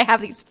 Sometimes I have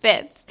these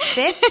fits.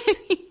 Fits?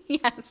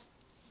 Yes.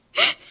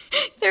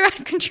 They're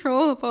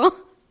uncontrollable.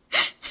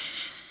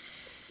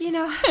 You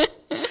know,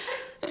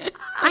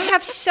 I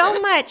have so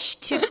much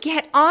to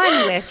get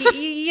on with.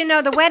 You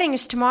know, the wedding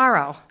is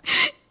tomorrow.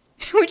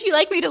 Would you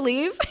like me to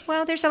leave?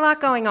 Well, there's a lot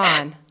going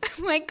on.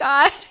 Oh, my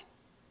God.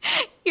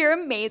 You're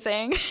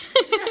amazing.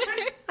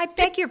 I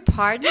beg your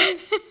pardon?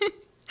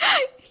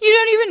 You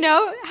don't even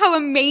know how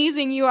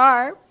amazing you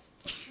are.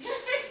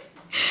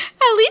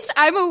 At least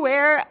I'm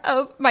aware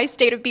of my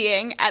state of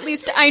being. At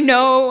least I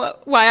know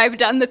why I've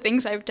done the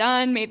things I've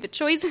done, made the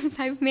choices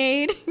I've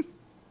made.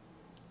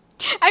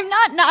 I'm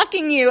not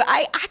knocking you.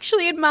 I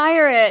actually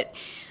admire it.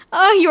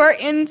 Oh, you are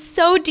in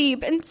so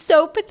deep and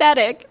so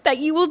pathetic that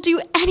you will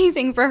do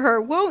anything for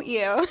her, won't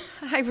you?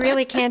 I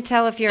really can't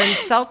tell if you're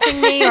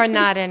insulting me or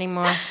not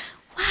anymore.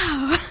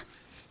 Wow.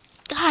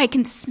 God, I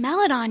can smell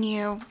it on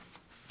you.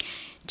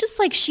 Just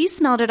like she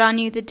smelled it on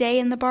you the day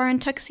in the bar in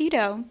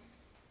Tuxedo.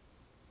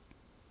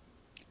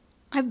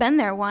 I've been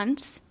there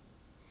once.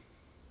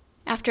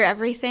 After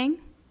everything.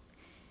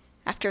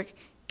 After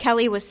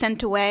Kelly was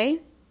sent away,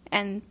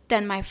 and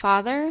then my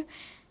father,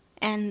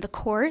 and the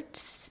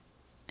courts,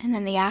 and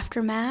then the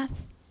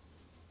aftermath,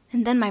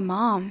 and then my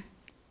mom.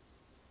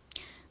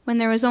 When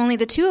there was only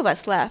the two of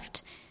us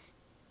left,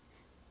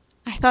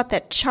 I thought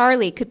that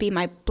Charlie could be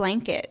my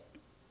blanket,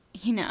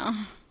 you know,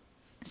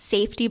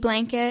 safety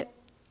blanket.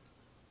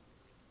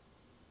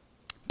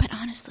 But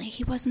honestly,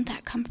 he wasn't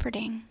that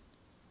comforting.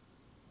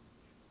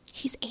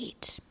 He's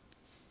 8.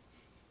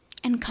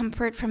 And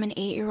comfort from an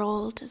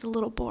 8-year-old is a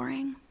little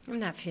boring. I'm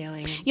not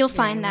feeling You'll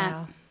find very that.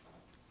 well.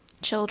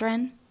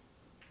 Children,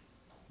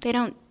 they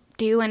don't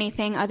do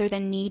anything other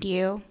than need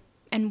you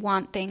and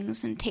want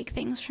things and take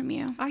things from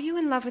you. Are you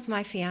in love with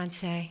my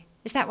fiancé?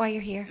 Is that why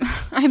you're here?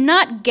 I'm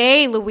not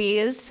gay,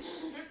 Louise.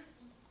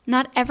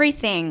 Not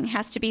everything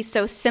has to be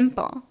so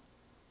simple.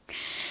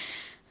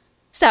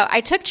 So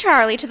I took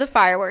Charlie to the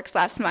fireworks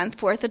last month,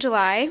 4th of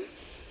July.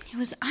 It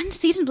was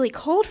unseasonably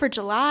cold for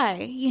July.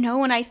 You know,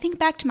 when I think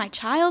back to my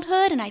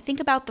childhood and I think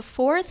about the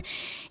 4th,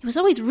 it was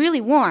always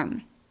really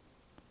warm.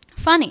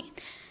 Funny.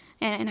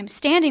 And I'm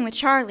standing with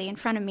Charlie in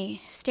front of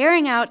me,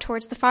 staring out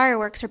towards the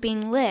fireworks are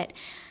being lit.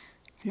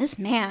 And this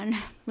man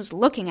was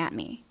looking at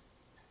me.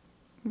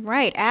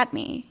 Right at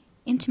me.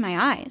 Into my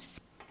eyes.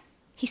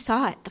 He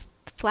saw it, the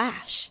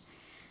flash.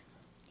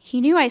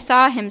 He knew I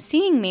saw him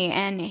seeing me,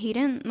 and he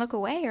didn't look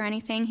away or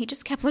anything. He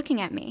just kept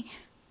looking at me.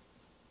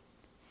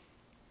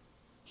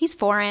 He's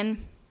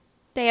foreign.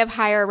 They have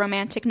higher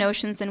romantic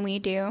notions than we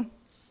do.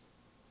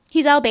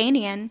 He's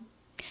Albanian.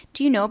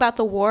 Do you know about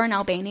the war in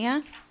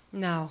Albania?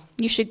 No.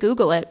 You should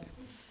Google it.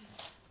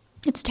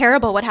 It's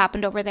terrible what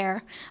happened over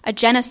there. A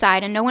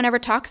genocide, and no one ever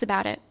talks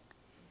about it.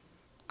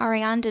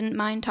 Ariane didn't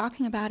mind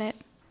talking about it.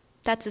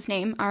 That's his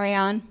name,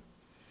 Ariane.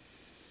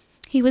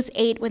 He was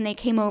 8 when they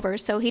came over,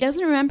 so he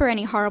doesn't remember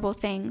any horrible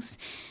things.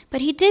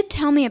 But he did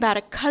tell me about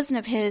a cousin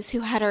of his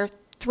who had her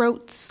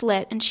throat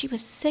slit, and she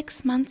was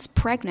 6 months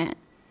pregnant.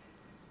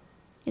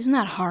 Isn't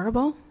that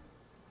horrible?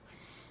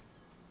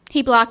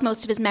 He blocked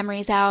most of his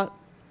memories out.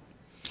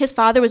 His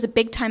father was a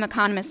big-time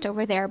economist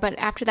over there, but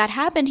after that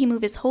happened, he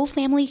moved his whole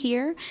family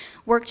here,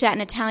 worked at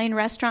an Italian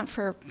restaurant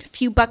for a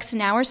few bucks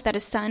an hour so that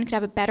his son could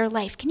have a better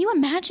life. Can you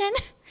imagine?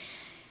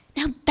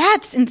 Now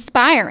that's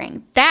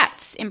inspiring.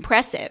 That's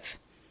impressive.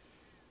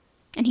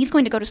 And he's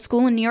going to go to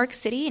school in New York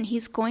City, and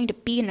he's going to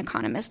be an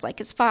economist like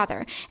his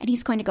father, and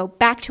he's going to go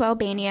back to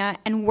Albania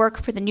and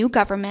work for the new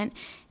government,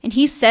 and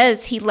he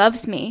says he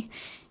loves me.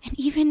 And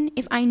even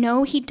if I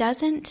know he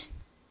doesn't,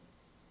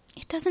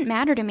 it doesn't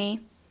matter to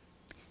me.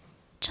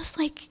 Just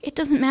like it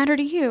doesn't matter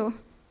to you.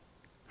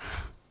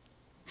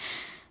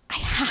 I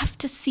have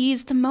to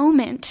seize the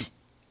moment.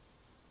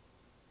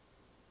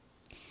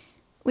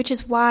 Which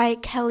is why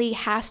Kelly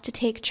has to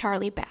take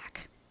Charlie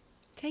back.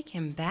 Take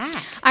him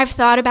back? I've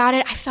thought about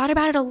it. I've thought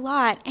about it a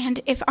lot. And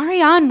if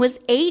Ariane was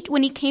 8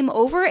 when he came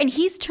over and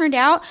he's turned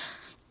out,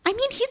 I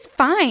mean, he's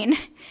fine.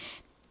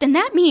 Then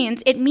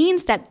it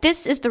means that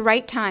this is the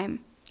right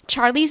time.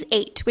 Charlie's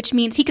 8, which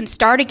means he can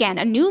start again,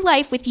 a new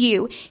life with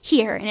you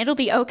here, and it'll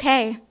be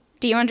okay.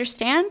 Do you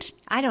understand?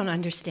 I don't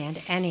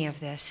understand any of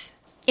this.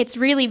 It's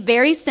really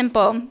very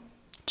simple.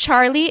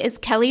 Charlie is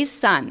Kelly's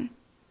son.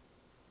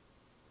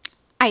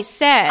 I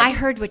said... I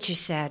heard what you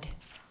said.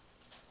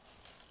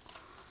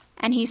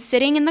 And he's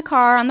sitting in the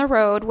car on the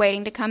road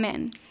waiting to come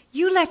in.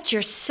 You left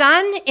your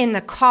son in the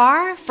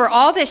car for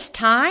all this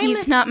time?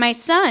 He's not my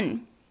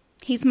son.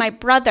 He's my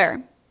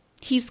brother.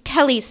 He's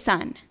Kelly's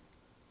son.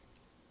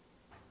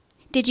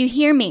 Did you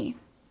hear me?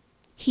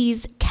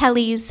 He's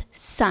Kelly's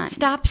son.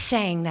 Stop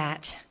saying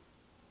that.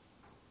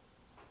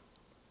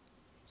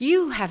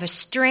 You have a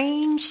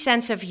strange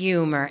sense of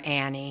humor,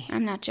 Annie.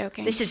 I'm not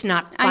joking. This is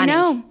not funny. I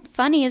know.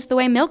 Funny is the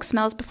way milk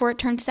smells before it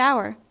turns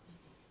sour.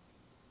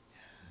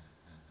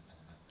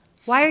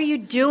 Why are you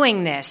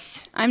doing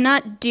this? I'm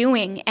not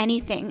doing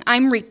anything.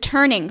 I'm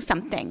returning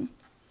something.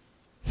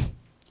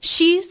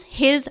 She's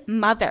his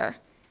mother.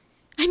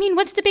 I mean,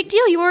 what's the big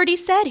deal? You already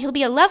said he'll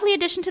be a lovely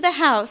addition to the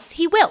house.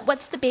 He will.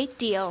 What's the big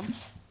deal?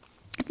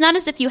 It's not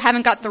as if you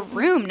haven't got the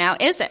room now,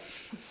 is it?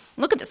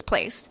 Look at this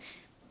place.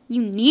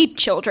 You need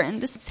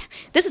children. This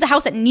is a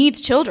house that needs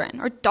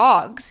children, or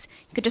dogs.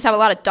 You could just have a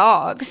lot of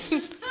dogs.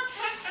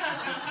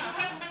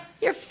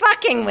 You're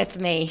fucking with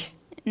me.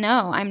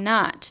 No, I'm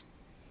not.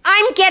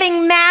 I'm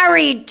getting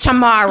married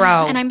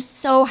tomorrow. And I'm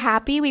so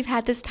happy we've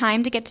had this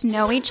time to get to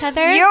know each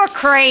other. You're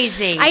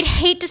crazy. I'd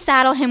hate to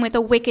saddle him with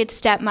a wicked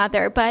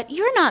stepmother, but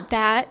you're not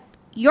that.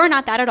 You're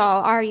not that at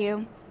all, are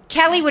you?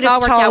 Kelly would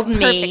have told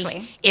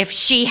me if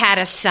she had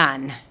a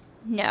son.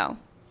 No.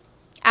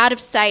 Out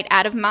of sight,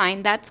 out of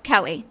mind. That's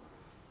Kelly.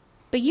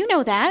 But you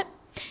know that.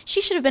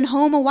 She should have been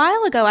home a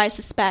while ago, I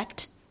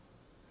suspect.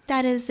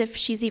 That is, if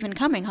she's even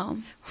coming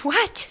home.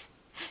 What?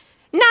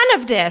 None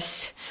of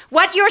this.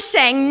 What you're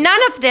saying, none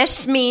of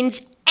this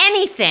means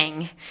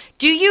anything.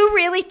 Do you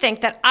really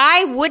think that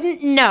I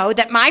wouldn't know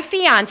that my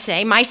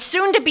fiancé, my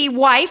soon-to-be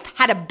wife,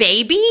 had a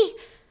baby?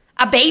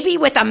 A baby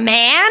with a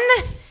man?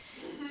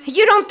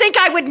 You don't think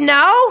I would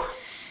know?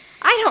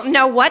 I don't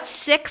know what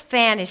sick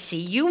fantasy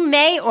you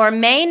may or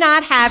may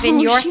not have in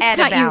your head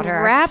about her. She's got you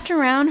wrapped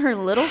around her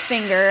little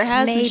finger,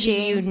 hasn't she?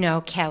 Maybe you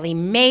know, Kelly.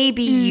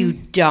 Maybe you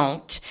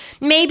don't.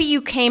 Maybe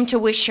you came to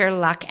wish her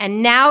luck,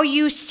 and now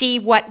you see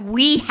what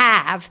we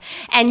have,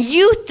 and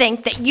you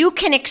think that you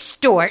can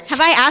extort.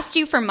 Have I asked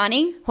you for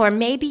money? Or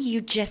maybe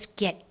you just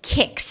get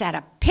kicks out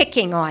of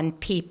picking on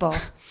people.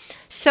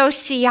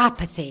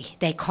 Sociopathy,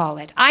 they call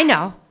it. I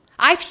know.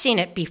 I've seen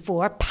it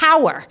before.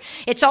 Power.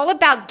 It's all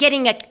about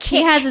getting a kick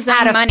He has his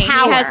own money.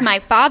 Power. He has my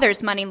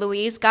father's money,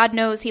 Louise. God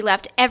knows he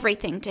left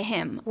everything to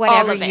him.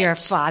 Whatever all of it. your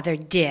father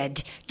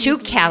did to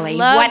Kelly,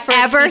 Love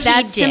whatever for it to be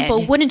that he simple,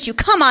 did. wouldn't you?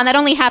 Come on, that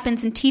only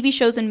happens in TV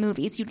shows and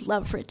movies. You'd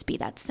love for it to be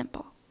that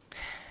simple.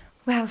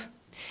 Well,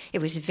 it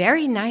was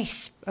very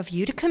nice of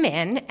you to come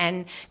in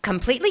and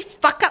completely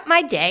fuck up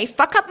my day,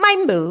 fuck up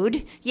my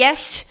mood.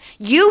 Yes,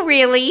 you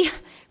really...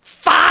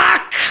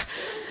 Fuck!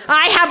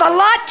 I have a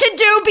lot to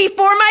do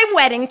before my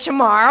wedding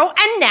tomorrow,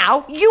 and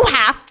now you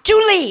have to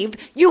leave.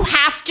 You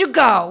have to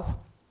go.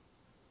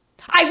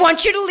 I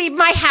want you to leave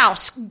my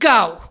house.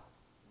 Go.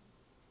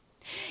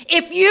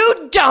 If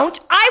you don't,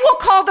 I will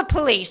call the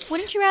police.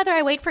 Wouldn't you rather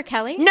I wait for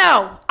Kelly?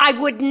 No, I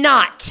would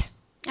not.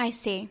 I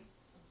see.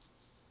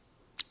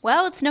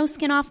 Well, it's no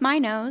skin off my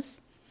nose.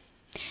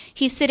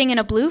 He's sitting in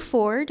a blue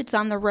Ford. It's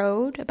on the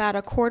road, about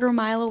a quarter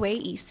mile away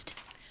east.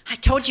 I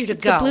told you to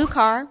go. It's a blue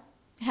car.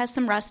 It has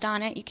some rust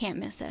on it. You can't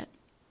miss it.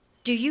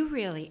 Do you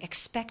really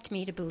expect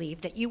me to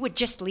believe that you would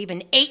just leave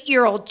an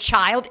 8-year-old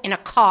child in a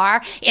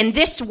car in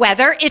this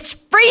weather? It's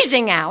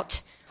freezing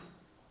out.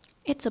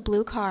 It's a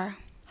blue car.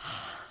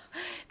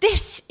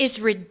 This is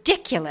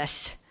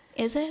ridiculous.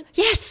 Is it?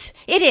 Yes,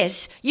 it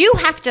is. You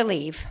have to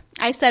leave.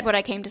 I said what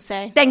I came to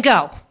say. Then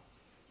go.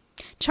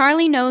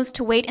 Charlie knows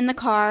to wait in the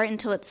car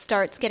until it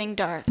starts getting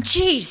dark.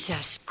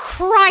 Jesus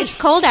Christ. It's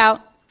cold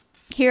out.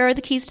 Here are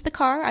the keys to the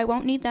car. I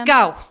won't need them.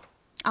 Go.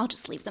 I'll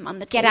just leave them on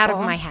the table. Get out of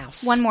my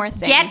house. One more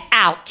thing. Get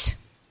out.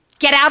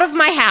 Get out of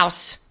my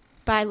house.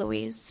 Bye,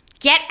 Louise.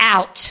 Get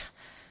out.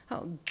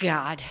 Oh,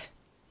 God.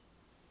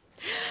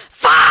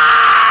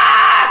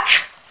 Fuck!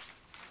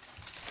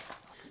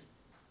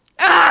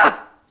 Ugh!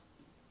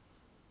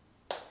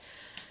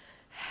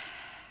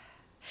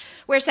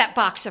 Where's that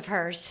box of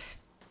hers?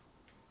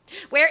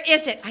 Where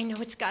is it? I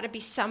know it's got to be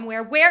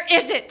somewhere. Where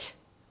is it?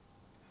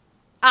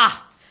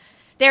 Ah,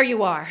 there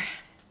you are.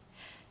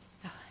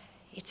 Oh,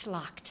 it's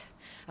locked.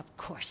 Of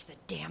course, the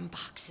damn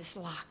box is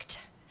locked.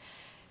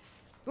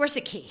 Where's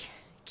the key?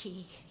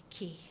 Key.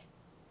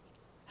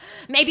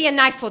 Maybe a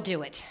knife will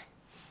do it.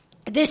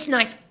 This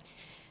knife.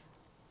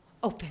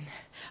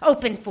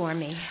 Open for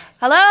me.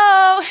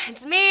 Hello,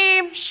 it's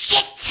me.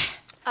 Shit!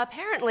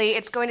 Apparently,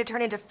 it's going to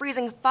turn into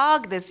freezing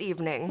fog this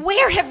evening.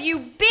 Where have you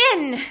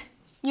been?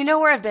 You know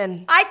where I've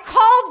been. I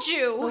called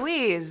you.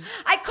 Louise.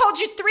 I called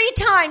you 3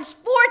 times,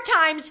 4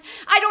 times.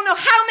 I don't know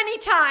how many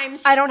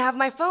times. I don't have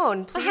my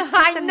phone. Please put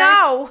I the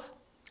know. knife.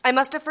 I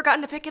must have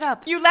forgotten to pick it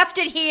up. You left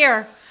it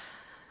here.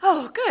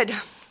 Oh, good.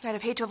 I'd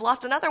have hated to have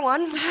lost another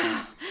one.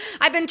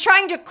 I've been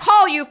trying to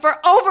call you for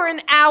over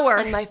an hour.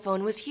 And my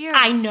phone was here.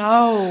 I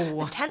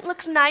know. The tent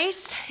looks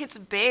nice. It's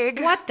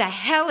big. What the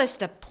hell is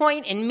the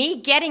point in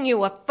me getting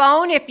you a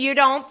phone if you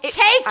don't take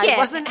it? I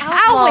wasn't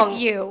out long. with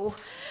you.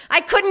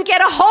 I couldn't get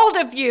a hold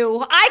of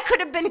you. I could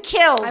have been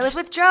killed. I was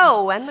with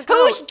Joe and the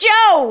goat. Who's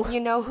Joe? You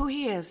know who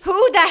he is.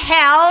 Who the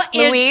hell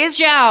Louise, is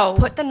Joe?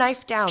 Put the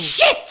knife down.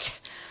 Shit!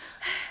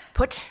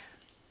 Put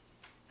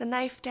the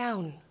knife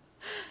down.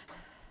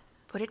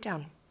 Put it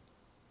down.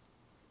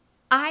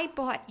 I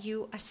bought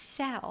you a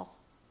cell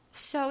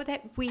so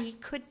that we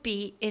could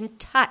be in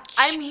touch.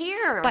 I'm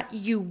here. But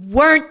you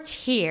weren't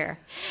here.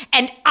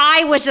 And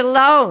I was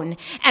alone.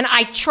 And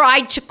I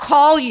tried to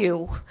call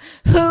you.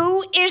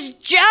 Who is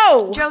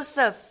Joe?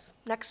 Joseph,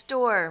 next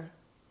door.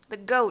 The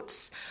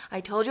goats.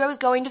 I told you I was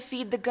going to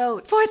feed the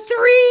goats. For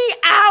 3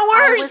 hours?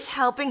 I was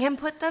helping him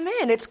put them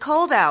in. It's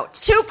cold out.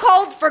 Too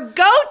cold for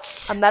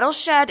goats? A metal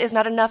shed is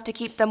not enough to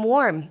keep them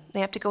warm. They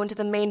have to go into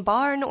the main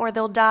barn or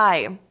they'll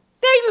die.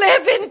 They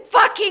live in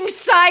fucking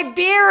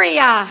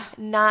Siberia.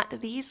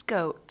 Not these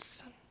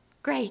goats.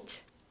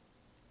 Great.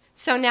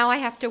 So now I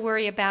have to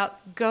worry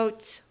about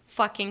goats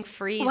fucking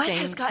freezing What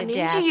has gotten to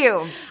death. into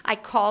you? I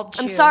called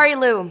you. I'm sorry,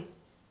 Lou.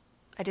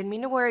 I didn't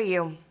mean to worry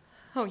you.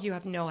 Oh, you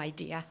have no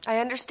idea. I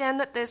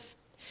understand that this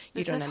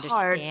You This don't is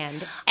hard.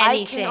 understand I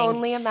anything. can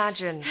only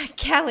imagine.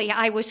 Kelly,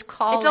 I was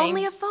calling. It's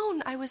only a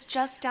phone. I was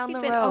just down We've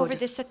the been road. over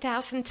this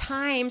 1,000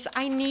 times.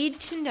 I need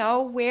to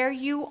know where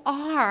you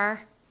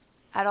are.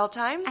 At all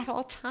times? At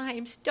all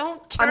times.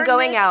 Don't turn I'm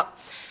going this- out.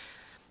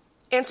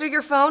 Answer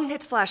your phone.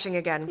 It's flashing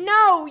again.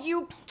 No,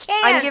 you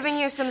can't. I'm giving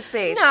you some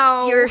space.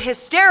 No. You're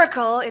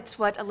hysterical. It's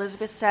what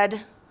Elizabeth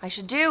said I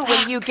should do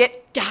when you get...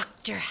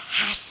 Dr.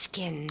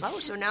 Haskins. Oh,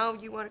 so now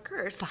you want to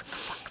curse.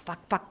 Fuck.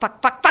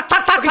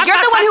 Okay, you're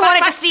the one who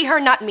wanted to see her,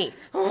 not me.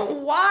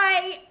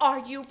 Why are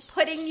you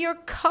putting your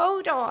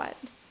coat on?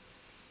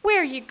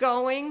 Where are you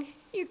going?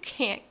 You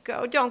can't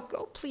go. Don't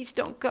go. Please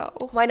don't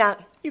go. Why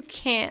not? You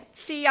can't.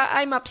 See,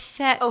 I'm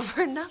upset.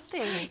 Over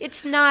nothing.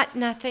 It's not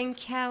nothing,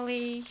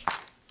 Kelly.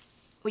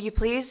 Will you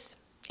please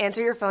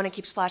answer your phone? It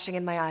keeps flashing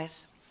in my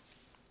eyes.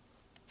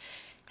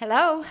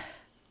 Hello?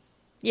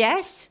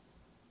 Yes?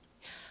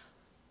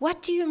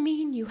 What do you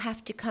mean you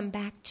have to come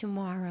back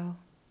tomorrow?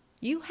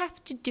 You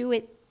have to do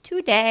it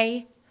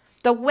today.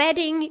 The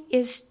wedding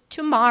is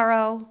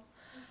tomorrow.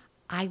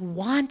 I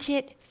want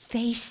it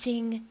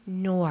facing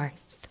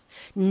north.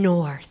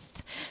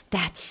 North.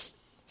 That's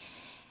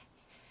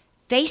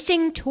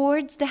facing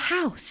towards the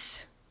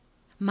house.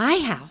 My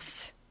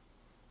house.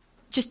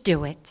 Just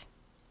do it.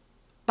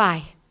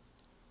 Bye.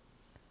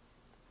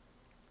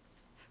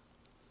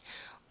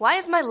 Why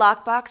is my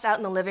lockbox out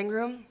in the living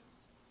room?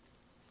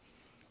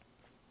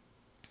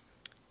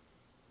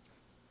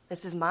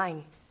 This is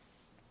mine.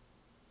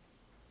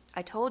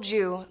 I told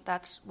you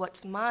that's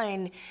what's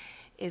mine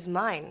is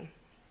mine.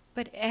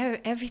 But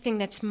everything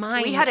that's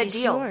mine We had a is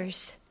deal.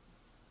 yours.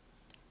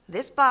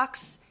 This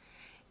box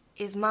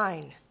is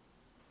mine.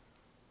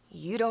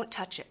 You don't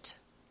touch it.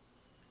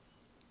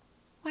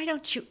 Why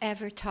don't you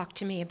ever talk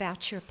to me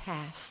about your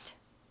past?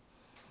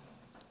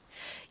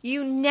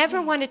 You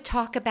never want to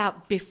talk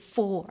about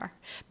before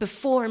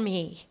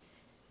me.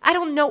 I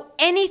don't know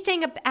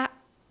anything about...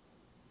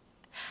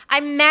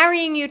 I'm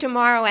marrying you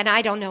tomorrow, and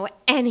I don't know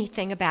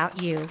anything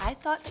about you. I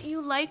thought that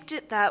you liked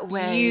it that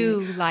way.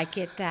 You like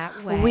it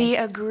that way. We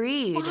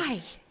agreed.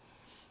 Why?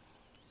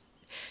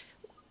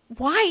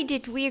 Why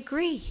did we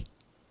agree?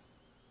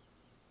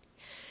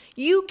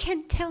 You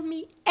can tell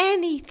me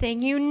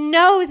anything. You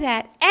know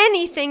that.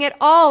 Anything at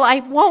all. I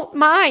won't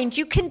mind.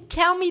 You can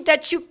tell me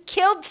that you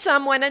killed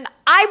someone and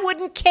I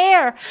wouldn't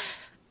care.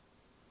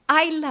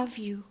 I love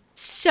you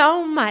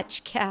so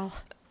much, Kel.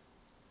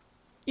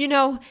 You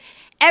know,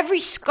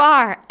 every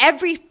scar,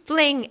 every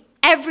fling,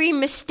 every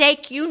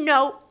mistake, you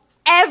know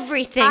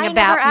everything I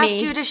about never me.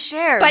 asked you to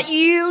share. But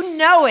you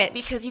know it.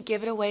 Because you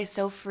give it away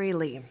so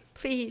freely.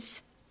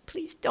 Please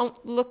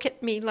don't look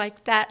at me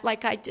like that,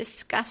 like I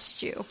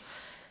disgust you.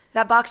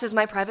 That box is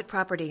my private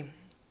property.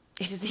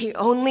 It is the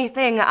only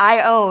thing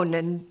I own,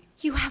 and...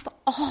 You have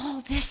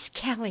all this,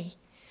 Kelly.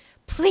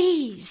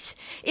 Please,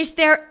 is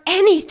there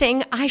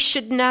anything I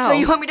should know? So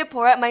you want me to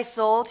pour out my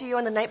soul to you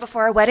on the night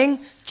before our wedding?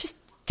 Just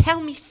tell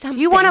me something.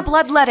 You want a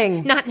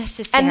bloodletting. Not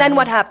necessarily. And then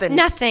what happens?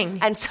 Nothing.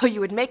 And so you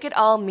would make it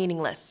all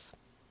meaningless.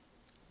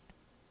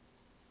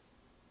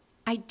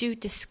 I do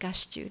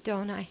disgust you,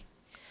 don't I?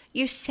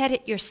 You said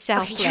it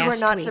yourself last week. You were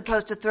not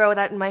supposed to throw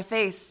that in my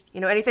face.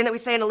 You know, anything that we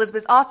say in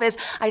Elizabeth's office,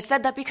 I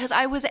said that because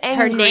I was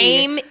angry. Her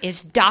name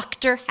is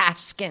Dr.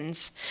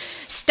 Haskins.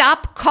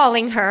 Stop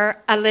calling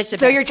her Elizabeth.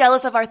 So you're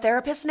jealous of our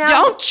therapist now?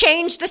 Don't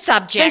change the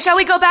subject. Then shall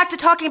we go back to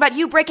talking about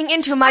you breaking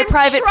into my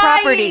private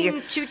property?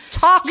 I'm trying to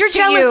talk You're to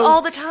jealous you.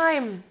 all the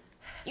time.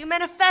 You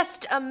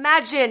manifest,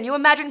 imagine. You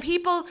imagine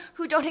people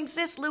who don't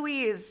exist,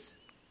 Louise.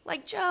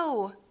 Like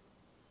Joe.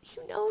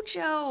 You know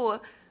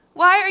Joe.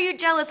 Why are you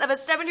jealous of a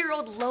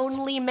 7-year-old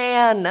lonely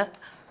man?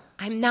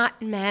 I'm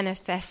not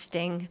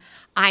manifesting.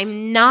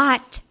 I'm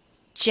not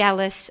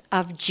jealous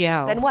of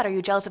Joe. Then what? Are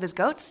you jealous of his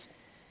goats?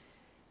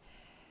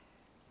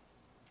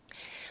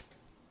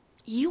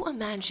 You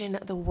imagine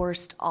the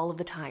worst all of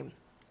the time.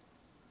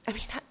 I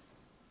mean,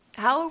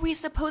 how are we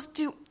supposed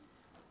to...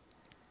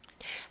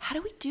 How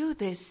do we do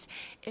this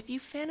if you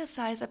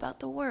fantasize about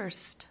the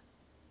worst?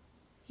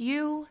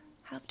 You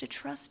have to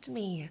trust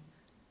me.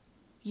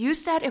 You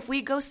said if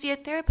we go see a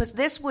therapist,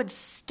 this would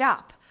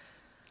stop.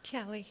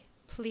 Kelly,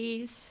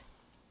 please.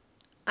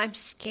 I'm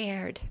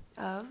scared.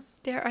 Of?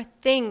 There are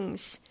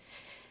things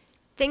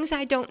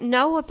I don't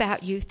know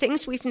about you,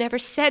 things we've never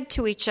said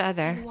to each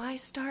other. And why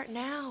start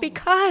now?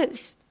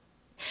 Because.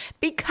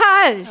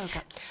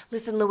 Okay.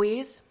 Listen,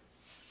 Louise,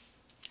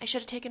 I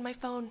should have taken my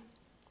phone.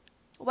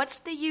 What's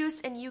the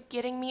use in you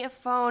getting me a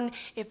phone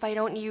if I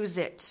don't use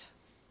it?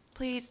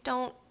 Please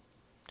don't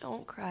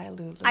cry,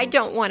 Lulu. I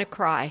don't want to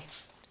cry.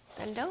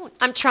 Then don't.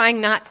 I'm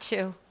trying not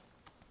to.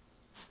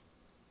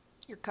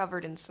 You're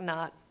covered in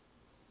snot.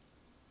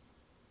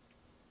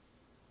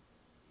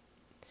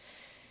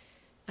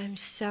 I'm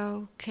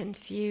so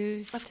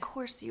confused. Of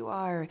course you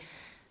are.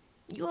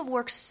 You have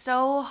worked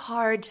so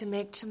hard to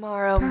make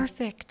tomorrow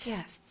perfect.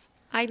 Yes.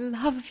 I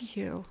love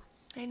you.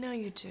 I know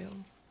you do.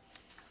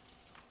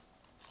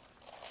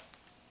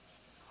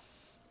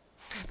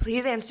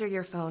 Please answer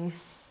your phone.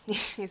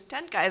 These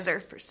tent guys are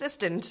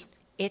persistent.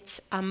 It's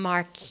a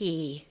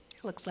marquee.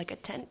 Looks like a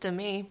tent to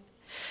me.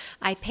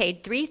 I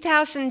paid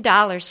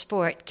 $3,000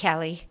 for it,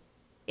 Kelly.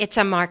 It's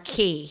a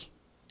marquee,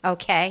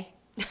 okay?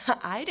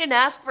 I didn't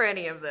ask for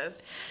any of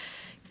this.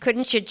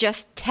 Couldn't you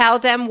just tell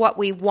them what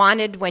we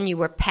wanted when you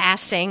were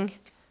passing?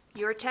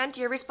 Your tent,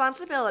 your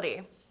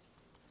responsibility.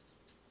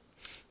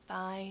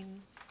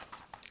 Fine.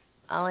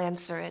 I'll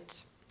answer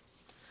it.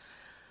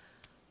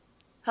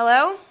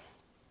 Hello?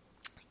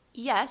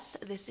 Yes,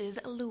 this is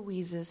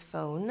Louise's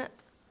phone.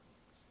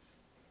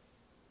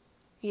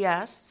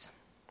 Yes.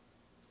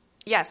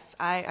 Yes,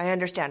 I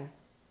understand.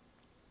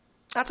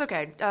 That's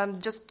okay.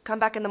 Just come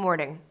back in the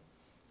morning.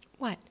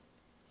 What?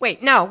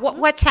 Wait, no,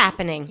 what's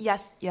happening?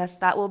 Yes,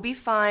 that will be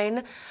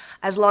fine,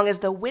 as long as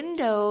the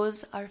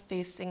windows are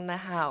facing the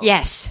house.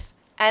 Yes.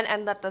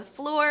 And that the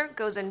floor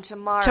goes in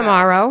tomorrow.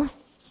 Tomorrow?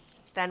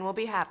 Then we'll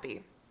be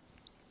happy.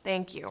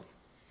 Thank you.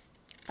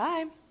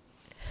 Bye.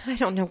 I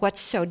don't know what's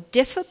so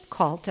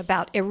difficult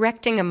about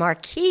erecting a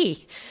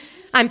marquee.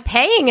 I'm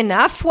paying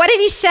enough. What did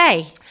he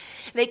say?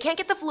 They can't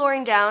get the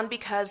flooring down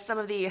because some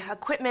of the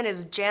equipment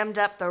is jammed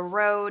up the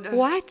road.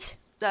 What?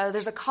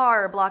 There's a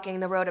car blocking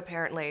the road,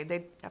 apparently.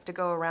 They have to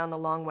go around the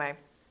long way.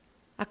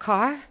 A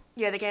car?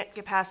 Yeah, they can't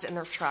get past it in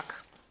their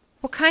truck.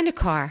 What kind of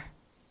car?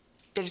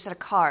 They just said a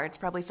car. It's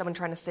probably someone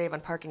trying to save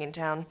on parking in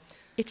town.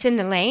 It's in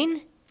the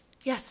lane?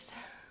 Yes.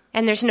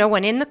 And there's no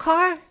one in the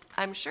car?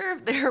 I'm sure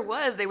if there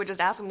was, they would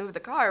just ask them to move the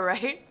car,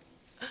 right?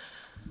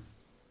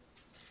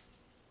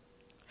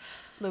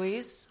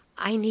 Louise?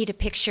 I need a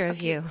picture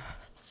of you.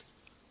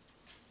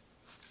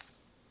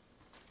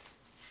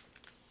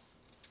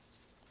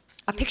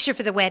 A picture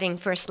for the wedding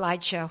for a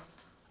slideshow.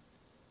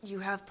 You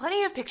have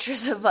plenty of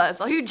pictures of us.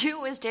 All you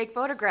do is take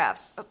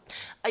photographs.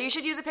 You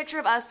should use a picture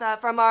of us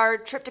from our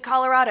trip to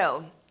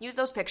Colorado. Use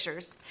those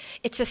pictures.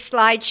 It's a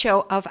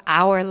slideshow of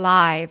our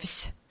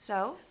lives.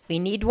 So? We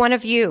need one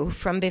of you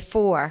from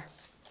before.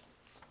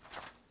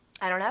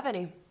 I don't have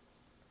any.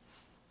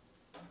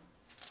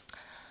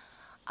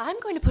 I'm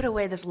going to put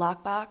away this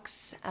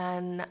lockbox,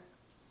 and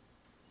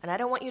I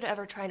don't want you to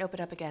ever try and open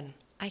it up again.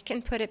 I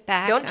can put it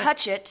back. Don't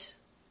touch it.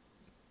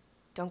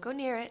 Don't go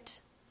near it.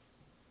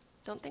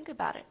 Don't think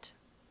about it.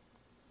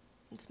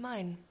 It's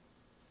mine.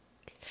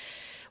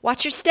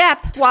 Watch your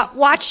step.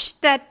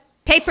 Watch that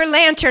paper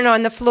lantern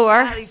on the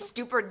floor. These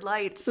stupid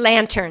lights.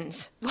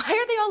 Lanterns. Why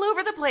are they all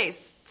over the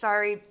place?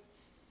 Sorry.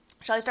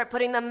 Shall I start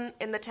putting them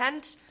in the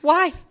tent?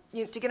 Why?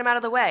 To get them out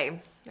of the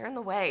way. They're in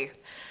the way.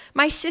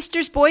 My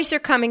sister's boys are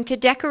coming to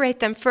decorate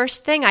them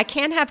first thing. I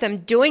can't have them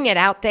doing it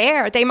out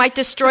there. They might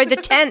destroy the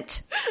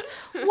tent.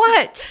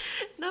 What?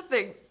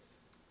 Nothing.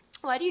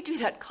 Why do you do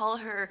that? Call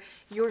her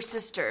your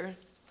sister.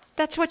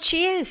 That's what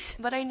she is.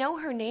 But I know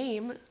her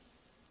name.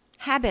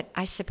 Habit,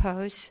 I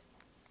suppose.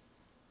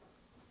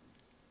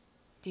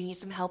 Do you need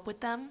some help with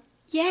them?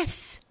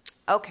 Yes.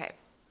 Okay.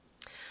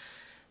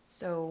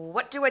 So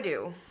what do I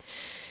do?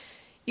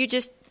 You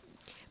just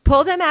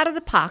pull them out of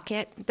the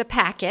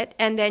packet,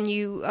 and then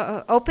you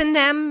open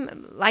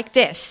them like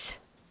this.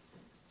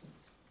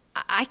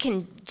 I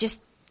can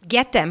just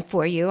get them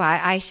for you.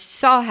 I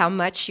saw how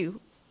much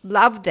you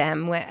loved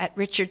them at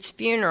Richard's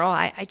funeral.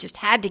 I just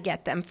had to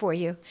get them for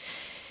you.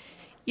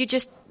 You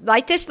just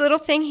light this little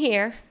thing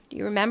here. Do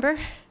you remember?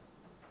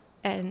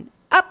 And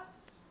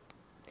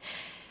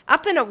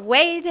up and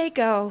away they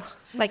go,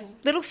 like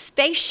little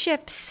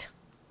spaceships.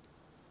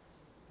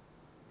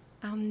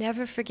 I'll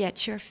never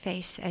forget your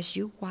face as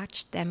you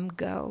watched them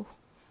go.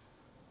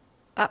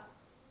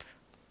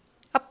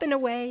 Up and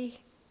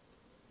away.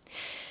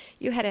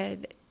 You had a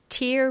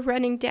tear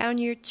running down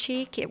your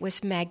cheek. It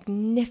was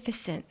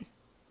magnificent.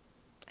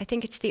 I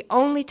think it's the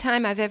only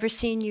time I've ever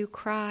seen you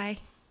cry.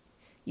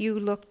 You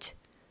looked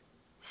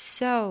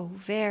so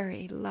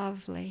very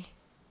lovely.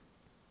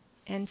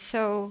 And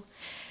so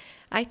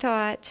I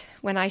thought,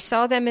 when I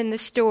saw them in the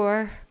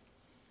store,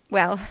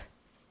 well,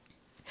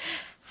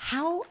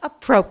 how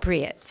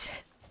appropriate.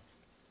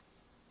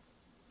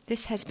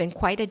 This has been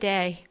quite a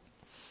day.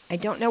 I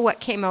don't know what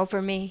came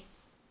over me.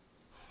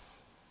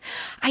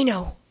 I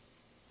know.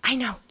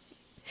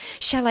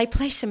 Shall I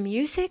play some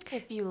music?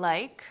 If you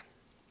like.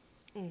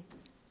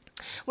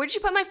 Where did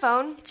you put my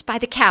phone? It's by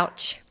the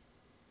couch.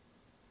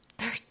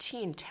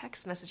 13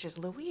 text messages,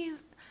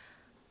 Louise.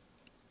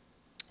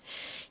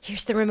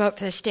 Here's the remote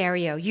for the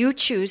stereo. You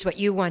choose what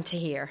you want to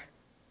hear.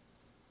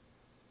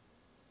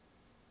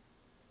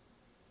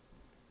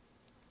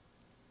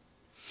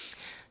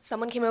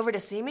 Someone came over to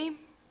see me?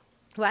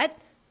 What?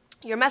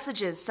 Your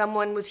messages.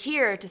 Someone was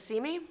here to see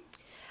me?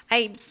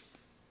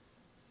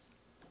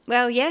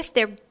 Well, yes,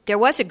 there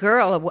was a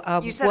girl, a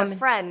woman. You said a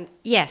friend.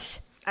 Yes.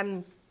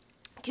 I'm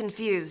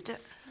confused.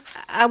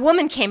 A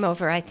woman came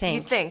over, I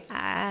think. You think?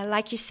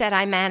 Like you said,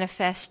 I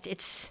manifest.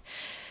 It's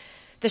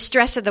the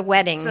stress of the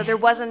wedding. So there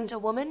wasn't a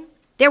woman?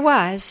 There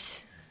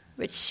was,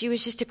 but she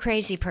was just a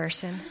crazy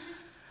person.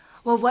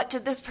 Well, what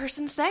did this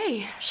person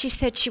say? She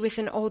said she was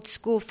an old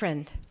school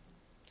friend.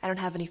 I don't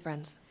have any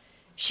friends.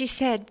 She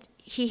said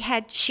she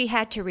had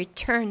to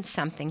return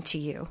something to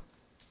you.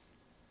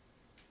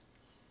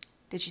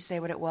 Did she say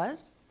what it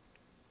was?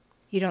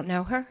 You don't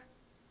know her?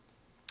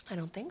 I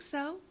don't think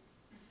so.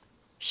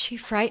 She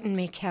frightened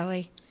me,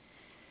 Kelly.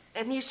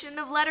 And you shouldn't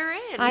have let her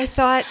in. I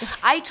thought...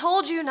 I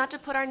told you not to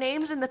put our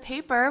names in the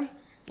paper.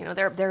 You know,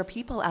 there are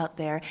people out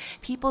there,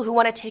 people who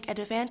want to take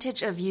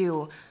advantage of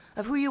you,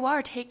 of who you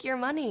are, take your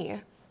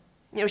money.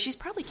 You know, she's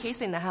probably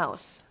casing the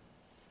house.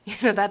 You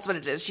know, that's what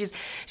it is.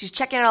 She's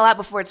checking it all out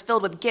before it's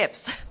filled with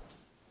gifts.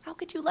 How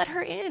could you let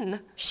her in?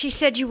 She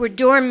said you were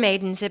dorm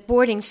maidens at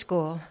boarding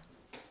school.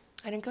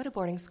 I didn't go to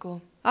boarding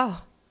school.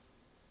 Oh.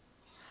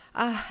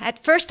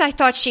 At first I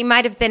thought she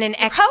might have been an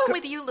The problem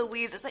with you,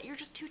 Louise, is that you're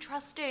just too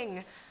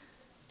trusting.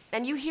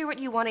 And you hear what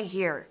you want to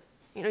hear.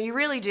 You know, you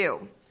really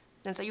do.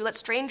 And so you let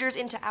strangers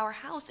into our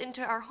house,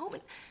 into our home.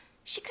 And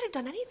she could have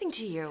done anything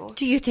to you.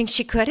 Do you think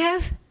she could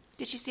have?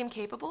 Did she seem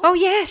capable? Oh,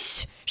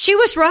 yes. She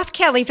was rough,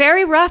 Kelly,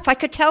 very rough. I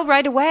could tell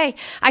right away.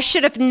 I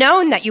should have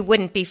known that you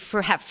wouldn't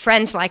have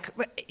friends like...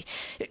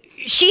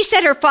 She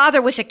said her father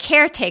was a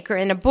caretaker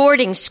in a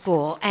boarding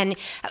school, and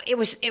it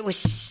was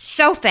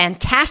so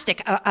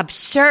fantastic,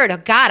 absurd. Oh,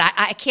 God,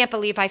 I can't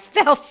believe I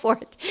fell for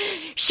it.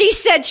 She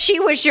said she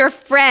was your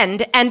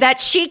friend, and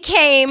that she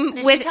came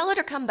Did with... you tell her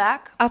to come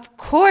back? Of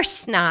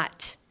course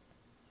not.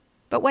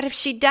 But what if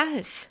she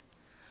does?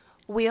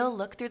 We'll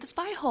look through the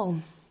spy hole.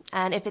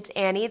 And if it's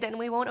Annie, then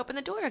we won't open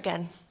the door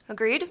again.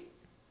 Agreed?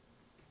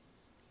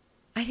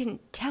 I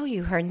didn't tell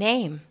you her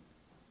name.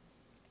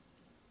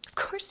 Of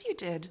course you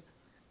did.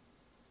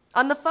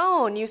 On the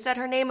phone. You said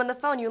her name on the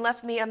phone. You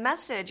left me a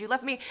message. You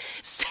left me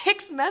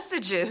 6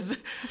 messages.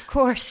 Of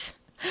course.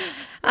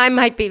 I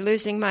might be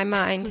losing my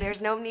mind.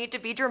 There's no need to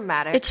be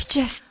dramatic. It's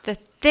just the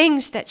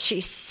things that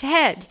she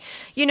said.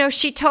 You know,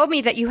 she told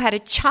me that you had a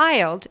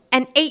child,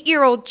 an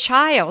 8-year-old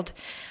child.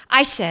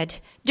 I said,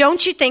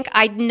 don't you think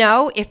I'd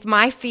know if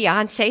my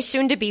fiancé,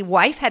 soon-to-be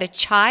wife, had a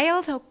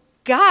child? Oh,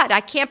 God, I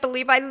can't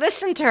believe I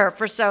listened to her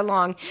for so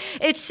long.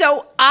 It's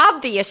so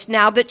obvious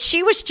now that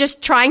she was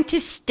just trying to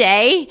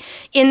stay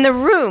in the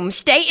room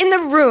so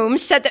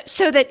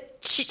that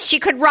she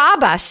could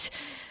rob us.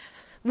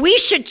 We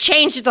should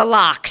change the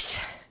locks.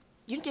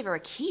 You didn't give her a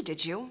key,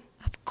 did you?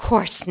 Of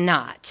course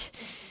not.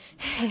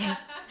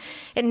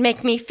 It'd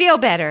make me feel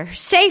better,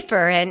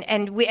 safer,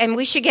 and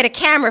we should get a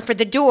camera for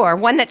the door,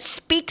 one that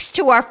speaks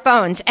to our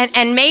phones,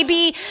 and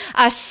maybe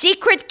a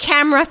secret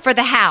camera for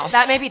the house.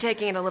 That may be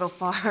taking it a little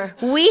far.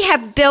 We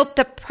have built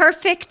the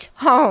perfect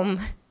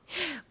home.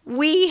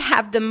 We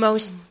have the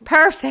most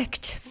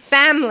perfect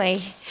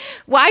family.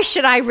 Why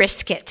should I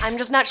risk it? I'm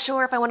just not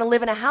sure if I want to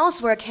live in a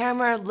house where a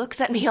camera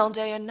looks at me all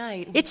day and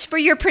night. It's for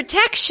your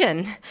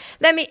protection.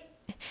 Let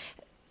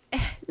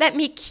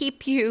me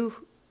keep you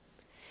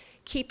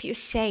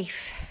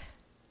safe.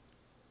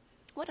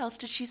 What else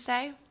did she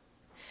say?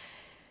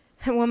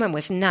 The woman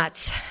was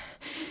nuts.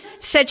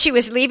 Said she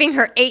was leaving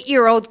her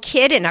 8-year-old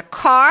kid in a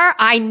car.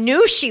 I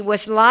knew she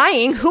was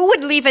lying. Who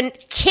would leave a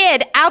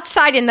kid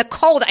outside in the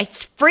cold?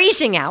 It's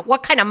freezing out.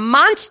 What kind of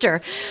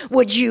monster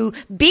would you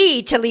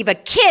be to leave a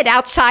kid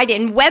outside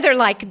in weather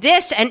like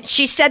this? And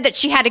she said that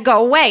she had to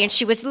go away, and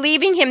she was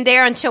leaving him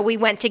there until we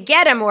went to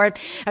get him, or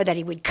that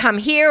he would come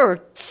here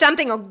or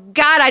something. Oh,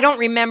 God, I don't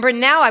remember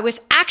now. I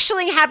was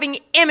actually having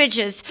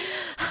images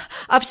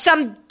of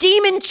some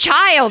demon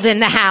child in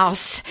the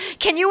house.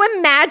 Can you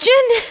imagine?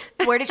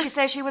 Where did she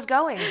say she was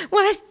going?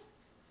 What?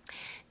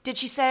 Did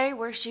she say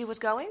where she was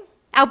going?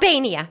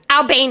 Albania.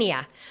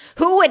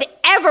 Who would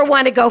ever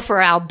want to go to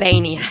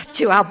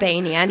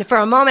Albania? And for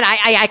a moment,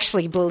 I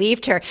actually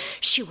believed her.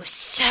 She was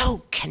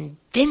so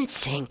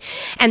convincing.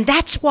 And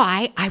that's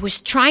why I was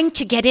trying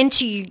to get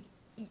into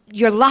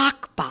your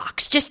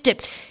lockbox, just to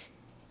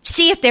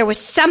see if there was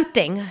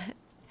something.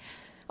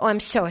 Oh, I'm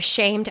so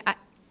ashamed.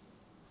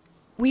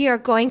 We are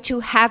going to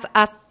have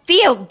a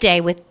field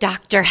day with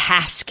Dr.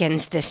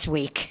 Haskins this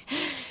week.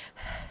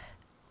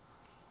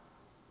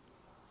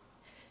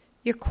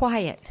 You're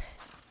quiet.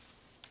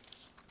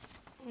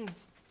 I'm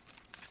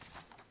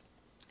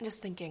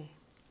just thinking.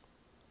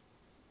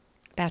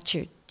 About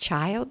your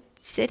child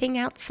sitting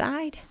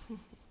outside?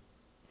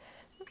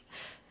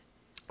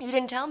 You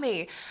didn't tell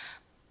me.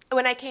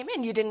 When I came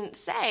in, you didn't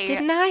say.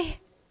 Didn't I?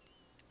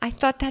 I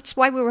thought that's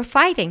why we were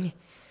fighting.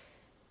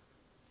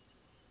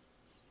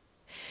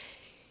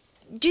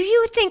 Do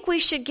you think we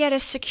should get a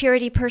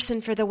security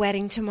person for the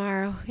wedding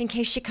tomorrow in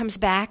case she comes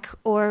back?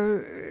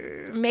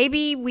 Or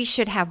maybe we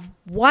should have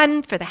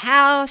one for the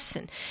house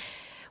and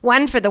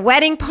one for the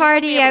wedding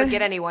party? You won't be able to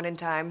get anyone in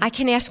time. I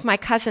can ask my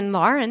cousin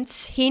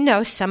Lawrence. He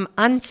knows some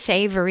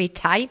unsavory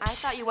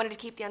types. I thought you wanted to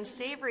keep the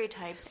unsavory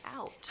types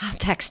out. I'll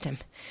text him.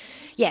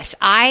 Yes,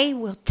 I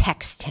will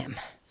text him.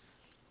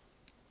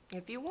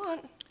 If you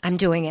want. I'm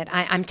doing it.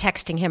 I'm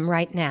texting him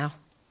right now.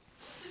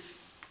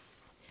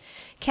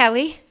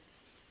 Kelly?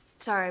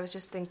 Sorry, I was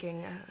just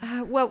thinking.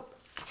 Well,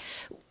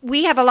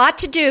 we have a lot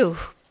to do,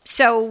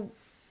 so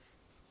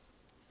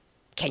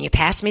can you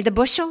pass me the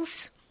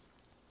bushels?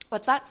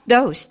 What's that?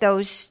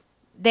 Those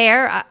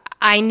there.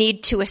 I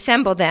need to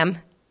assemble them.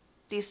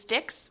 These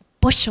sticks?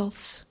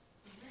 Bushels.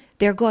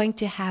 They're going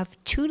to have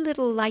 2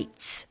 little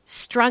lights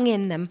strung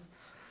in them.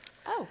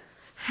 Oh.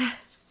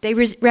 They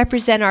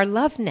represent our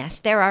love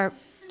nest. They're our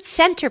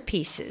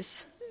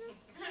centerpieces.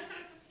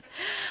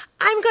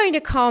 I'm going to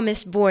call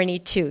Miss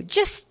Borney, too,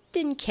 just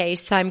in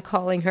case I'm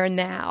calling her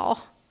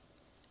now.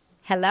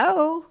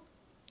 Hello?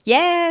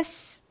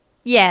 Yes.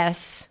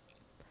 Yes.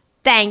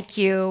 Thank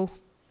you.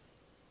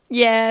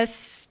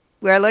 Yes.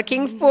 We're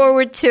looking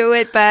forward to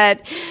it,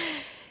 but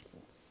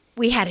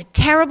we had a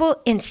terrible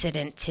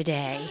incident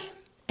today.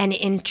 An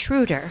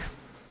intruder.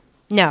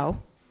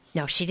 No,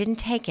 she didn't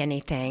take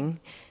anything.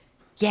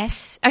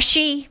 Yes, a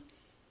she.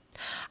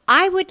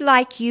 I would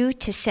like you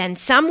to send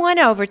someone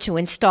over to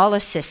install a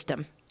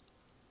system.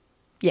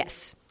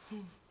 Yes.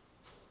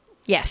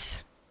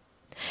 Yes.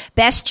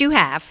 Best you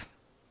have.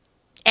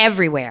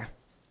 Everywhere.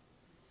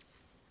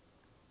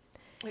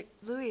 Wait,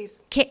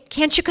 Louise.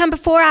 Can't you come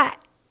before I...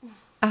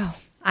 Oh,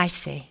 I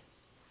see.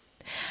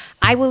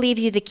 I will leave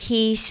you the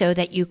key so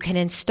that you can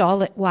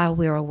install it while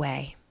we're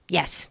away.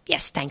 Yes,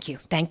 thank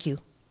you.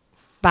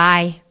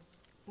 Bye.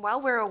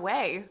 While we're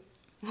away?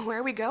 Where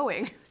are we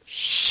going?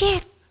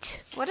 Shit.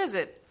 What is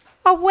it?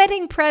 A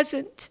wedding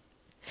present.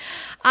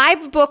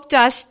 I've booked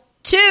us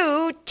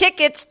 2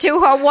 tickets to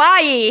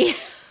Hawaii.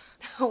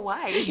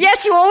 Hawaii?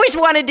 Yes, you always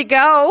wanted to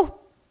go.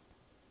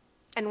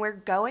 And we're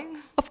going?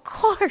 Of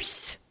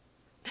course.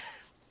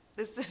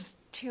 This is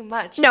too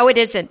much. No, it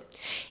isn't.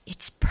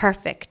 It's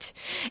perfect.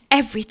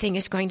 Everything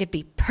is going to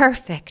be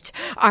perfect.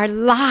 Our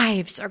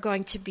lives are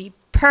going to be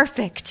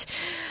perfect.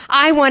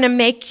 I want to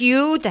make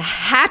you the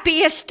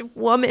happiest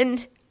woman.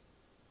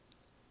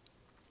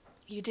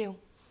 You do.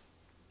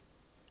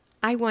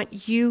 I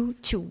want you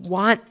to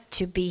want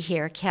to be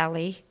here,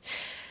 Kelly.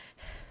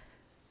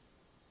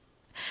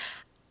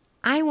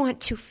 I want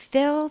to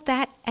fill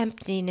that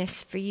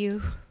emptiness for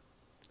you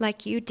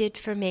like you did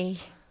for me.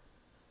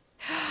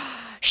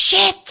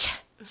 Shit!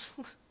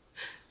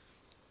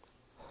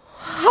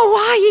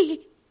 Hawaii!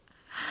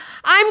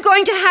 I'm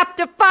going to have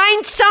to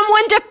find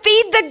someone to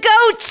feed the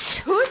goats.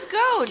 Whose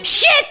goat?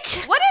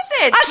 Shit! What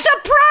is it? A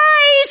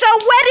surprise! A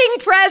wedding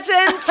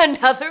present!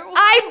 Another one?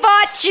 I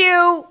bought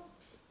you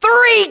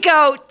 3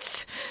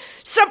 goats.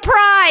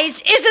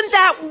 Surprise! Isn't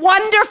that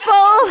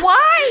wonderful?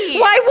 Why?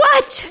 Why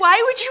what?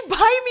 Why would you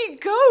buy me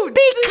goats?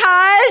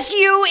 Because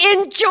you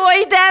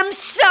enjoy them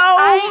so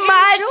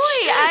much.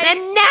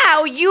 And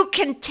now you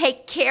can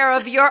take care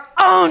of your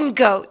own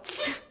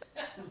goats.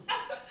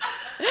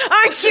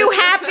 Aren't you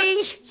happy?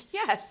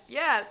 Yes,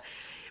 yeah.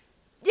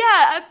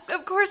 Yeah,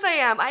 of course I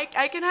am. I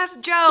can ask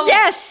Joe.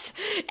 Yes,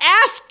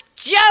 ask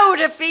Joe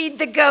to feed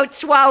the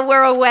goats while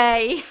we're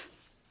away.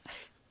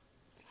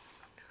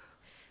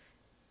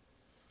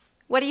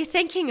 What are you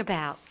thinking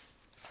about?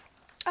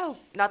 Oh,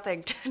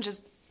 nothing.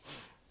 Just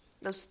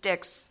those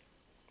sticks.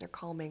 They're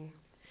calming.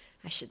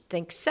 I should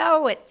think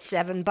so. It's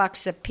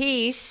 $7 a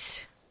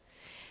piece.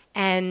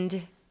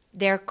 And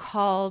they're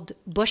called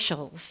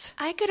bushels.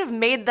 I could have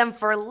made them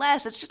for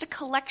less. It's just a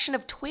collection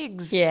of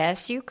twigs.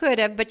 Yes, you could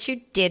have, but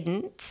you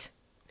didn't.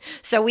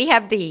 So we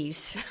have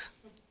these.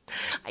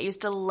 I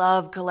used to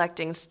love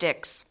collecting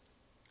sticks.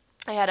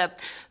 I had a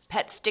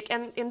pet stick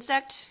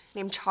insect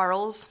named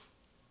Charles.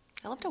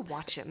 I love to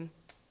watch him.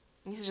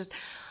 I used to just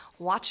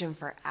watch him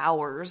for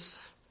hours.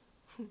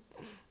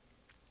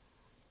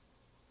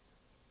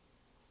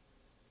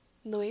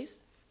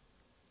 Louise?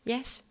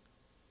 Yes?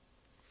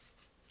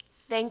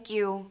 Thank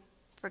you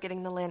for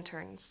getting the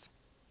lanterns.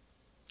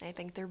 I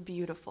think they're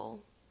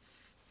beautiful.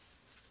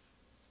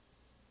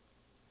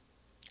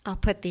 I'll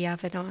put the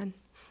oven on.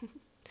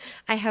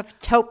 I have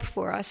taupe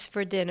for us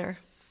for dinner.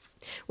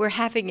 We're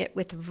having it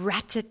with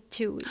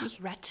ratatouille.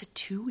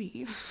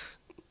 Ratatouille?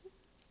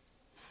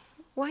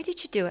 Why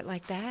did you do it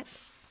like that?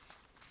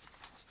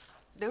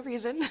 No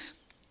reason.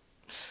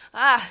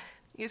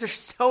 These are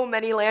so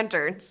many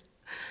lanterns.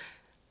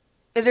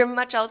 Is there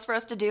much else for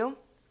us to do?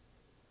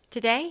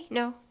 Today?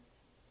 No.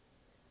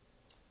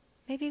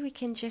 Maybe we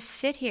can just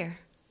sit here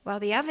while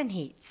the oven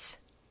heats.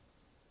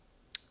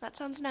 That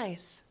sounds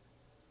nice.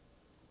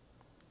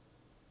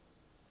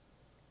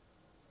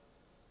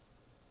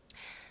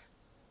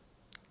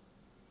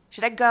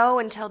 Should I go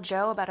and tell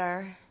Joe about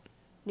our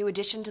new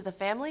addition to the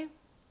family?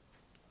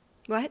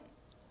 What?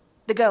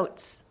 The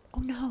goats. Oh,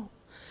 no.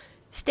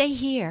 Stay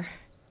here.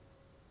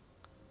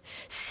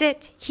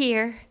 Sit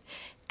here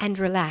and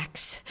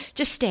relax.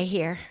 Just stay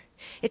here.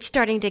 It's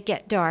starting to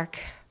get dark.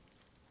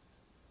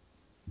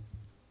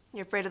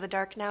 You're afraid of the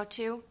dark now,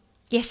 too?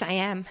 Yes, I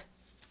am.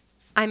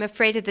 I'm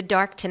afraid of the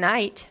dark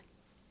tonight.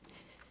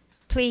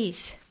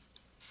 Please.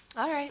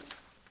 All right.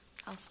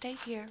 I'll stay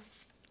here.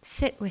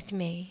 Sit with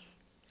me.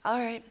 All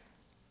right.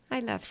 I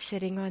love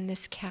sitting on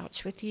this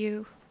couch with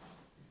you.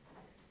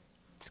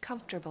 It's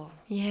comfortable.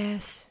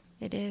 Yes,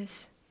 it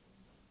is.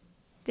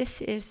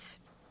 This is...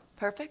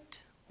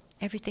 Perfect?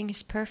 Everything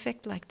is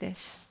perfect like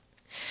this.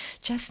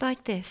 Just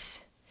like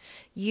this.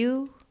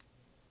 You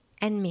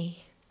and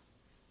me.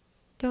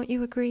 Don't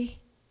you agree?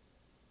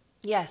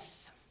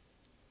 Yes,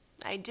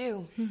 I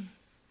do.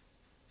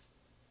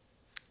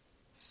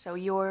 So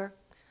you're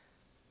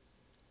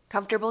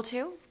comfortable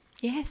too?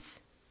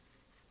 Yes,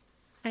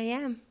 I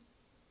am.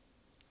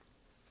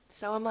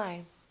 So am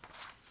I.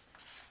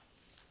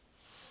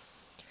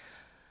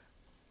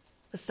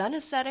 The sun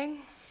is setting.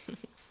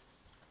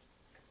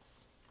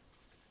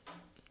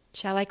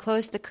 Shall I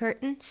close the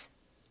curtains?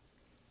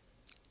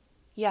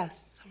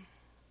 Yes.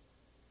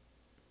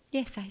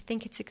 Yes, I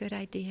think it's a good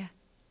idea.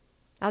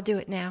 I'll do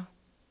it now.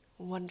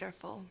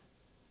 Wonderful.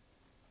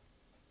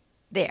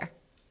 There.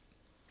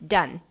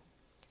 Done.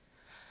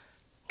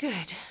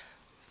 Good.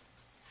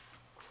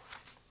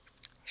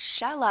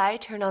 Shall I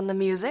turn on the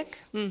music?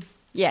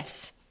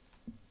 Yes.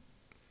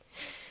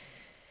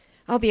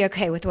 I'll be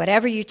okay with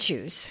whatever you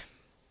choose.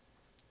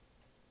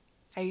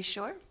 Are you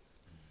sure?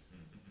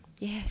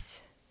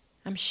 Yes,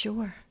 I'm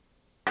sure.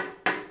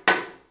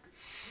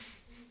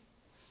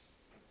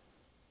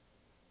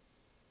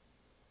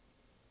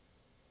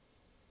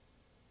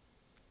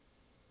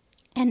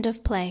 End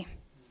of play.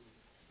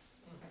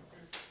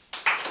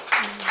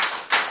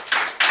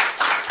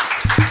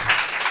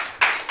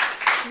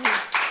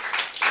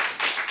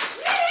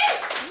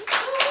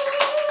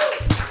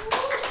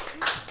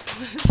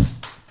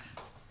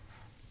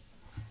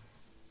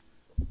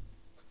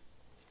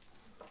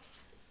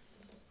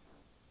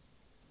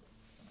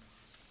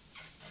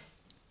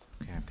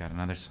 Okay, I've got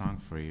another song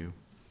for you.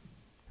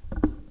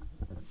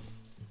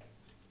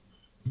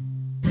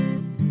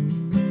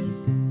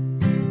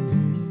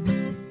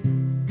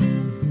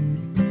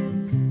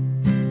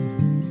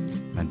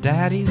 My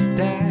daddy's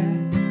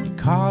dad, he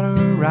caught a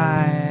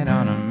ride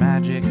on a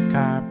magic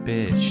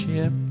carpet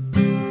ship.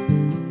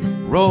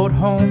 Rode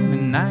home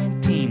in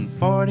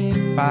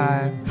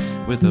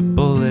 1945 with a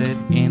bullet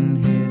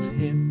in his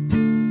hip.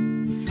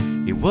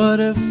 He would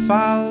have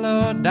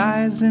followed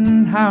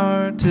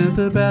Eisenhower to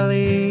the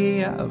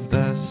belly of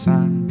the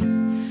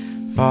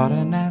sun, fought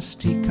a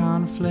nasty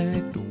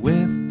conflict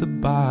with the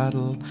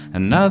bottle,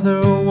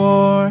 another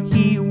war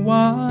he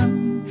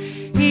won.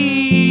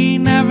 He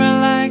never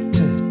liked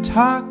to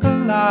talk a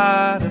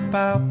lot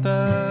about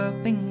the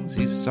things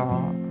he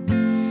saw,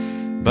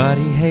 but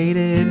he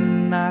hated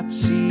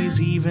Nazis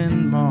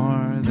even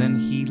more than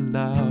he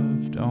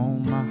loved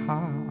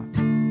Omaha.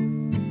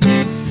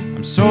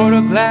 I'm sort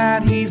of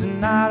glad he's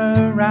not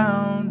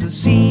around to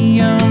see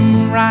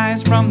him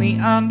rise from the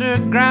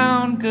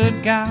underground.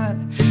 Good God,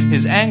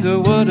 his anger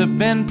would have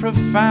been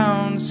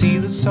profound. See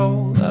the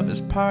soul of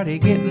his party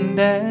getting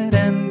dead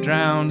and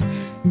drowned,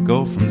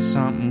 go from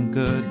something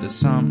good to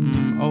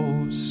something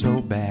oh so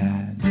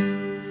bad.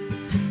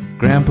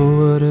 Grandpa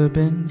would have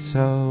been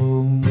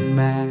so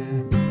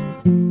mad.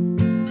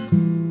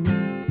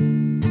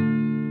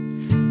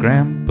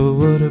 Grandpa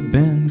would have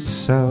been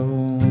so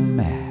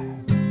mad.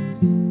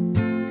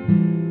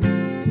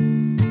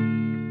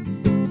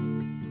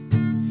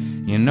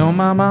 You know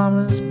my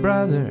mama's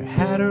brother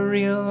had a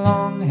real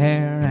long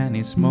hair, and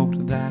he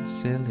smoked that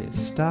silly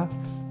stuff.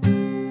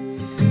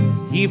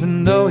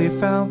 Even though he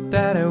felt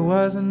that it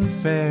wasn't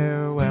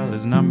fair, well,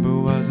 his number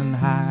wasn't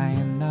high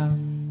enough.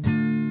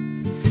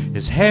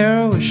 His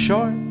hair was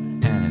short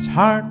and his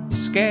heart was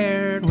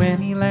scared when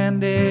he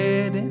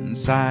landed in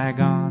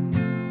Saigon.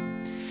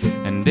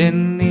 And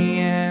in the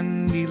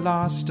end he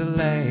lost a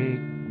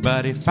leg,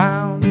 but he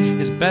found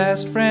his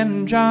best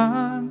friend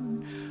John.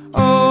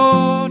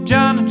 Oh,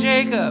 John and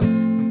Jacob,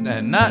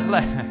 they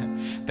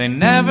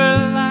never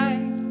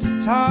liked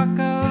to talk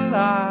a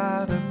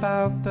lot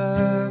about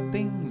the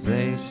things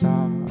they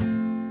saw.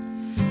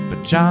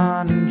 But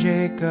John and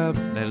Jacob,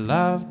 they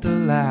loved to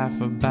laugh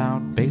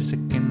about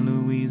basic in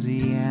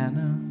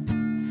Louisiana.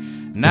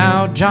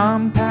 Now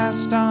John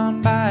passed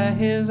on by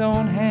his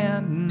own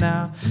hand.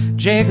 Now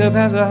Jacob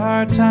has a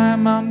hard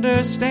time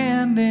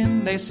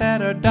understanding. They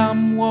said our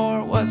dumb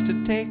war was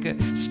to take a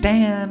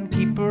stand,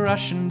 keep a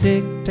Russian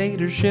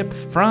dictatorship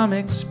from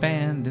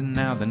expanding.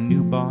 Now the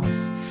new boss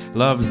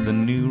loves the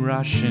new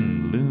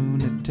Russian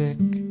lunatic.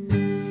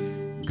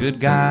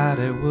 Good God,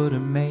 it would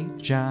have made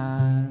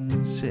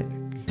John sick.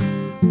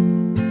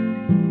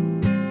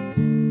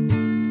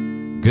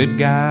 Good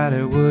God,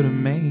 it would have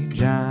made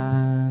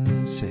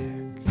John sick.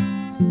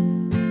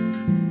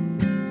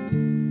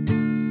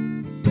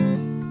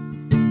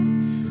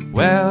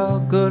 Well,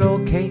 good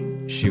old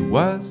Kate, she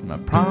was my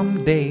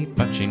prom date,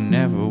 but she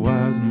never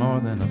was more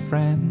than a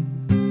friend.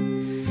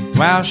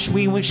 While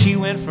she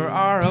went for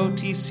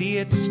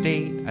ROTC at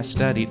State, I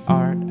studied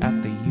art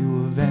at the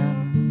U of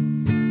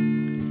M.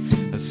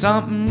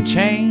 Something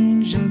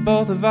changed in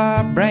both of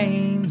our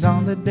brains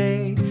on the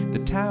day the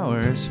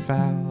towers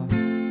fell,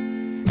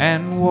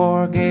 and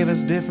war gave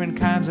us different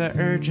kinds of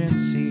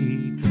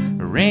urgency,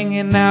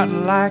 ringing out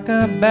like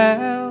a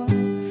bell.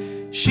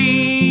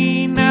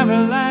 She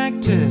never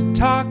liked to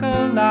talk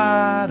a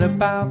lot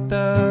about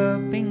the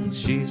things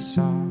she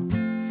saw,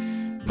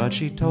 but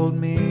she told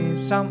me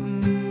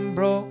something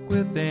broke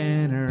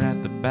within her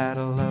at the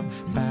Battle of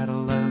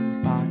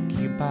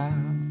Occupy.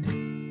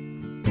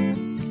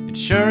 It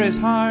sure is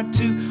hard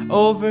to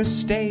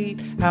overstate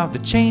how the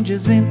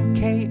changes in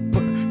Kate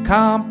were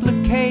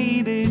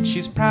complicated.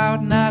 She's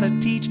proud now to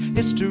teach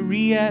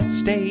history at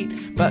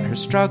State, but her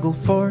struggle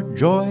for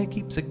joy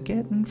keeps her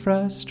getting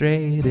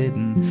frustrated,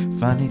 and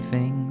funny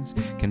things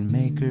can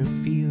make her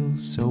feel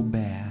so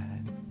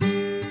bad.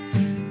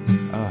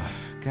 Oh,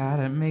 God,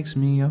 it makes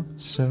me oh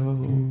so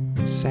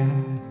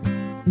sad.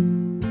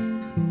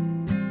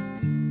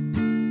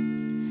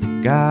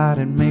 God,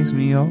 it makes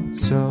me oh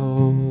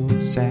so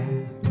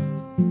sad.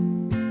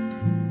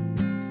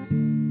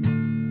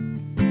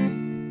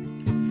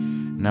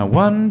 Now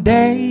one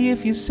day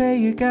if you say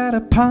you gotta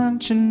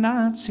punch a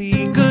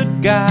Nazi,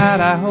 good God,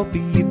 I hope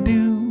you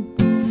do.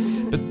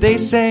 But they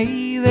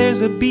say there's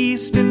a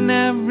beast in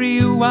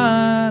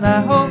everyone,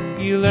 I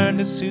hope you learn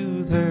to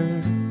soothe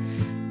her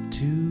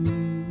too.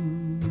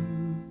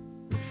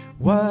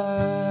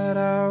 What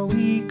are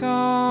we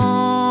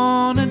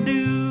gonna do?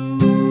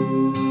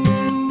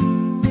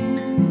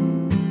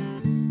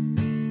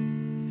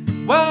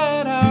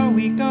 What are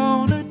we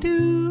gonna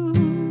do?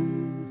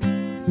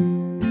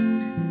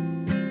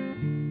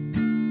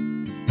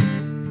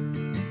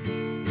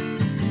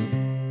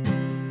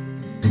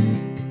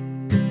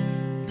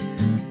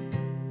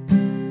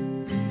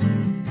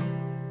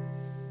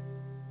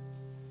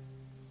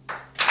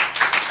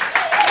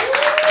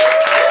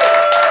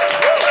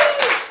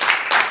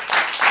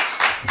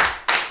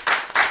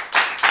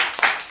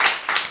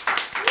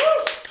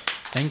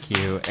 Thank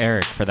you,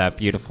 Eric, for that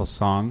beautiful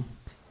song.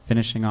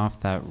 Finishing off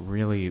that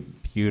really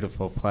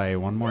beautiful play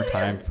one more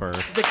time for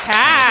the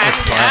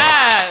cast.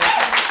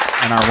 Yes.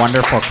 And our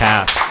wonderful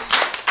cast.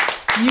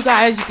 You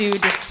guys do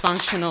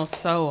Dysfunctional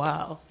so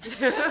well.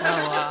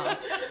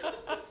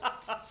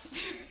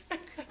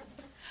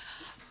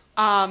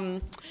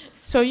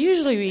 So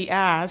usually we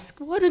ask,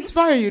 what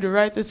inspired you to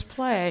write this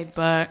play?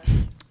 But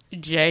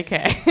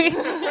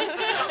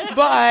JK.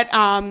 But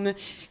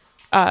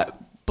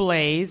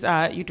Blaze,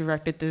 you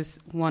directed this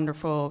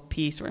wonderful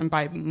piece written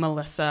by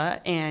Melisa,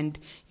 and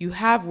you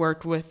have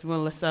worked with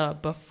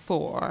Melisa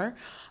before.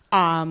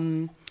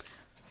 I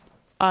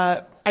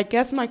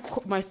guess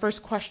my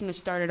first question to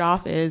start it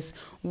off is,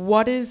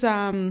 what is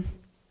how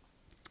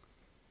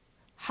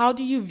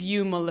do you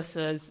view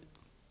Melissa's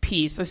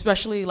piece,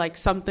 especially like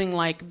something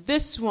like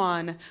this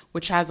one,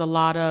 which has a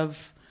lot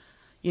of,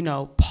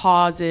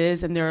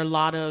 pauses, and there are a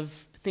lot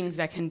of things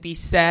that can be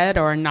said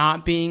or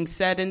not being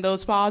said in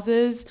those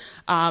pauses.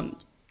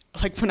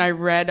 Like when I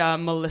read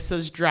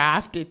Melissa's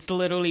draft, it's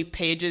literally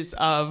pages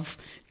of ...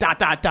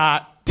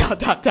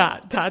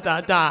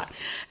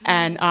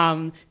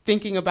 And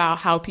thinking about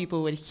how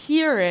people would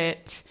hear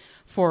it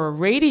for a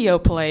radio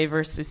play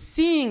versus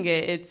seeing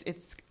it,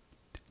 it's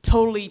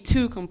totally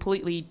two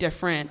completely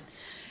different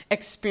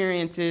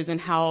experiences and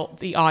how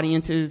the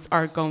audiences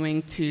are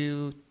going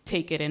to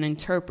take it and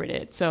interpret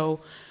it.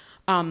 So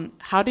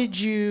how did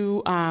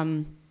you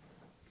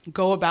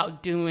go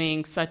about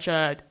doing such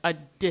a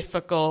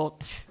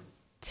difficult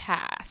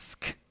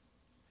task?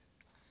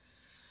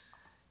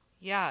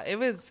 Yeah,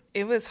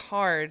 it was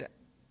hard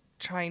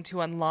trying to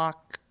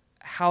unlock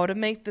how to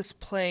make this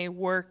play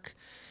work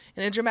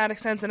in a dramatic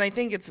sense. And I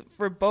think it's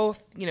for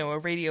both, a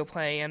radio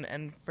play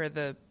and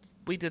for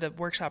we did a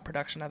workshop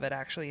production of it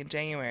actually in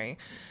January.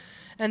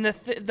 And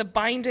the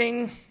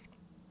binding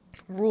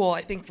rule,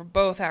 I think, for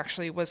both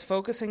actually was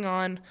focusing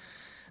on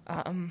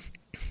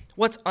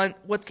what's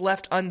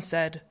left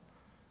unsaid,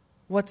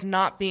 what's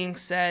not being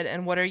said,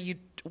 and what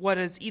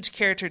is each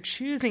character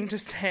choosing to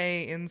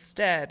say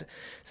instead.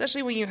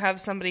 Especially when you have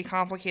somebody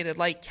complicated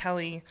like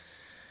Kelly,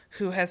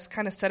 who has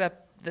kind of set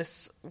up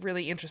this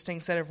really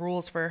interesting set of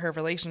rules for her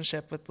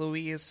relationship with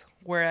Louise,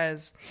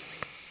 whereas,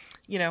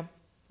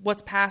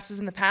 what's past is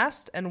in the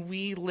past, and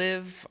we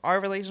live our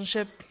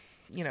relationship,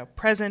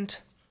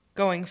 present,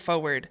 going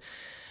forward.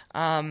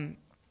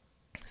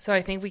 So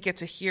I think we get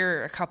to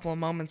hear a couple of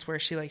moments where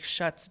she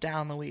shuts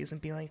down Louise and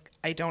be like,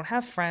 I don't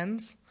have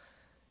friends.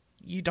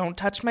 You don't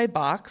touch my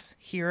box.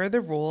 Here are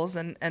the rules,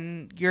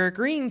 and you're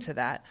agreeing to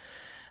that.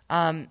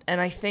 And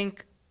I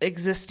think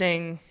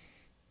existing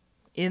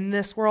in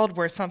this world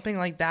where something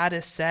like that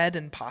is said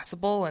and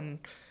possible, and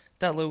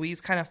that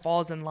Louise kind of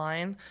falls in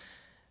line,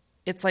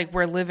 it's like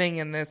we're living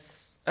in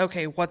this,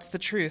 okay, what's the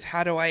truth?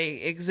 How do I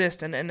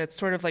exist? And it's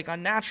sort of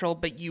unnatural,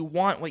 but you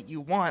want what you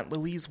want.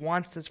 Louise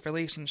wants this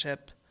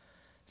relationship.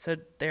 So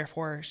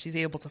therefore, she's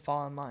able to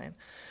fall in line.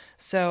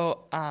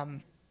 So,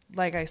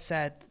 like I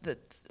said,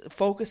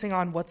 focusing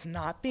on what's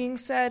not being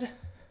said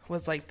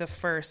was the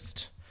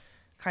first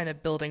kind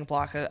of building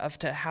block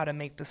of how to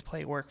make this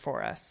play work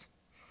for us.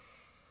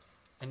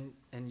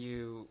 And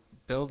you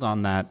build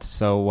on that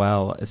so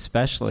well,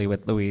 especially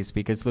with Louise,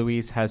 because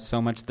Louise has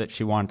so much that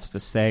she wants to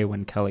say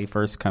when Kelly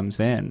first comes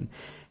in.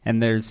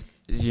 And there's,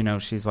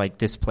 she's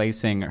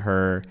displacing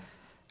her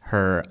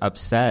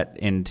upset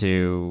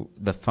into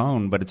the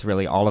phone, but it's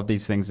really all of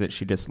these things that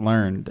she just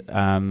learned.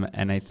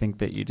 And I think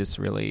that you just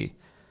really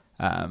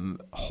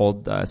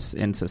hold us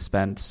in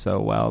suspense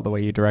so well, the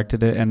way you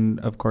directed it, and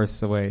of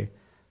course the way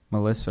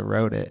Melisa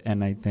wrote it.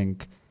 And I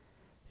think,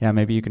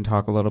 maybe you can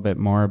talk a little bit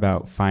more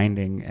about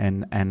finding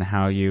and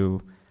how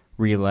you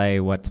relay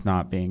what's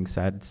not being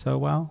said so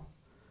well.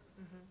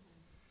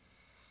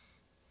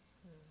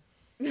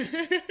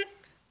 Mm-hmm.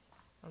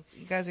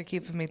 You guys are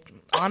keeping me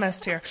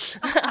honest here.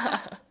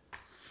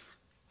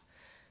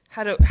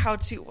 How to?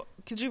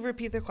 Could you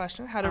repeat the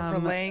question? How to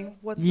relay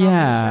what's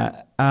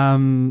not being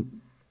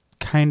said?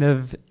 Kind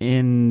of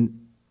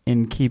in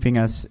in keeping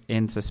us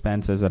in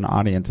suspense as an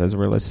audience as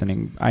we're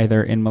listening,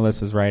 either in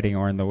Melissa's writing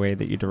or in the way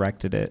that you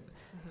directed it,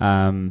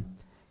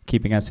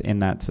 keeping us in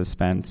that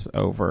suspense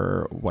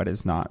over what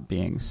is not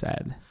being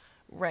said.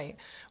 Right.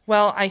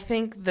 Well, I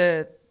think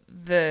the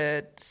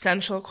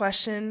central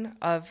question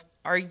of,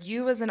 are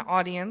you as an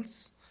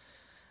audience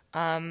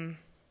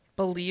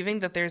believing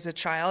that there's a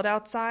child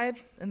outside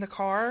in the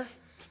car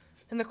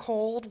in the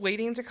cold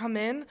waiting to come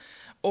in?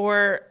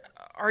 Or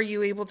are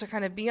you able to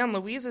kind of be on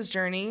Louise's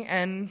journey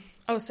and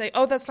say,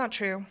 oh, that's not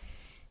true.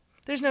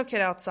 There's no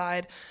kid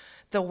outside.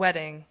 The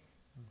wedding,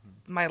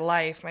 my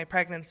life, my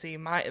pregnancy,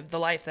 the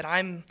life that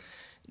I'm,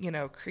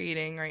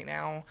 creating right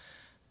now.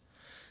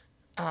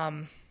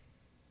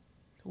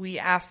 We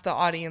ask the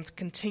audience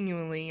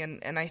continually,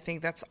 and I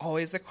think that's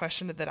always the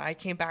question that I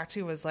came back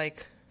to was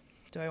like,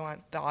 do I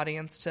want the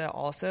audience to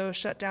also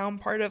shut down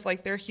part of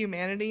like their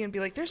humanity and be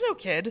like, there's no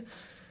kid.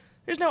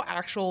 There's no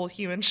actual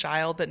human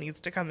child that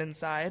needs to come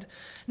inside.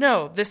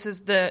 No, this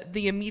is the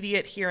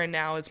immediate here and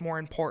now is more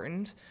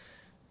important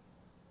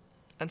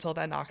until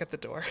that knock at the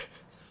door.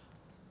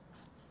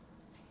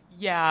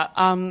 Yeah,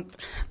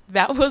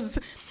 that was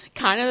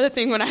kind of the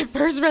thing when I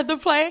first read the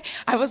play.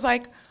 I was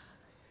like,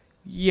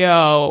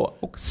 yo,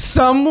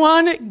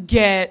 someone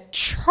get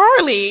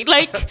Charlie.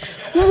 Like,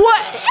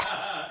 what?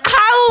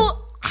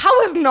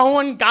 How has no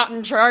one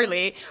gotten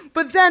Charlie?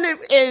 But then,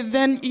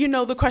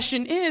 the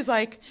question is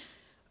like,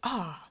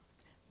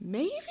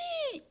 maybe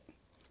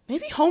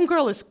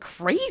homegirl is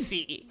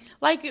crazy.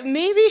 Like,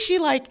 maybe she,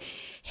 like,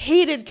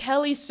 hated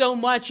Kelly so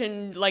much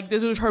and, like,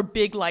 this was her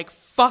big, like,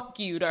 fuck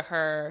you to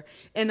her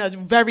in a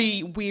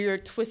very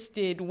weird,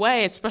 twisted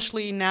way,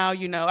 especially now,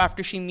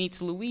 after she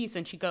meets Louise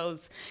and she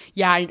goes,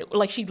 yeah,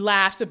 she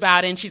laughs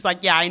about it and she's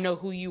like, yeah, I know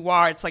who you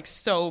are. It's, like,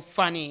 so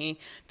funny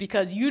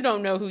because you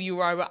don't know who you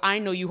are, but I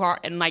know you are,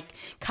 and, like,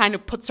 kind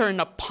of puts her in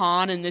a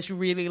pawn in this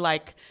really,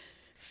 like,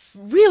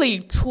 really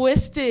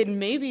twisted,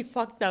 maybe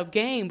fucked up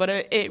game, but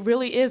it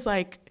really is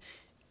like,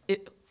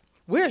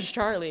 where's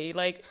Charlie?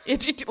 Like,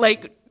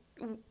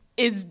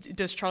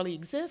 does Charlie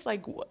exist?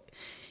 Like,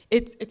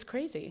 it's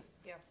crazy.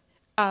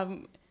 Yeah.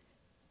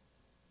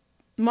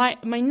 My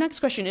next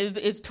question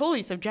is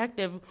totally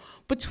subjective.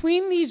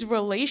 Between these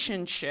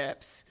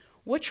relationships,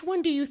 which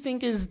one do you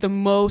think is the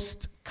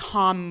most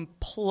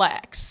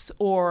complex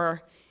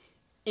or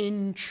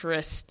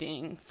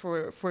interesting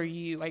for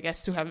you, I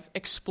guess, to have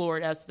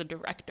explored as the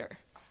director?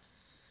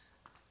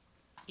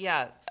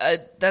 Yeah,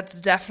 that's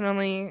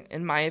definitely,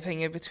 in my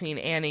opinion, between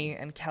Annie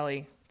and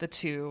Kelly, the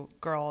two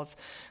girls,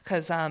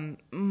 because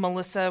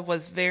Melisa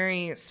was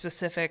very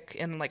specific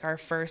in like our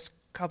first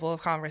couple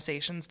of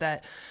conversations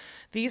that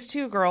these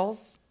two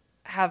girls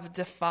have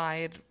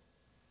defied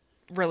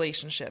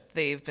relationship.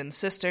 They've been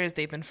sisters,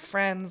 they've been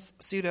friends,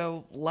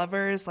 pseudo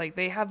lovers. Like,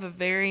 they have a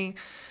very,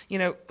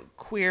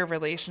 queer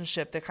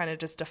relationship that kind of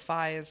just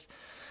defies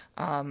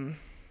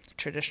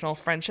traditional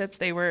friendships.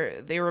 They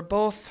were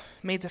both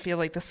made to feel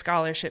like the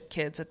scholarship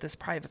kids at this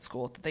private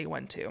school that they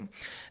went to.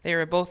 They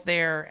were both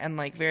there and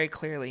like very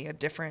clearly a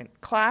different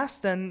class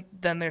than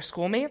their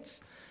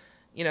schoolmates.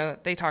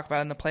 They talk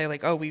about in the play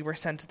like, oh, we were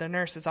sent to the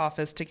nurse's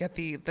office to get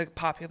the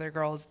popular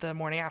girls the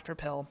morning after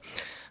pill.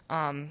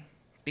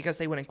 Because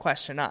they wouldn't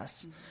question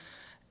us. Mm-hmm.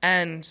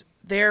 And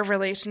their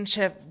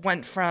relationship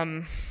went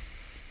from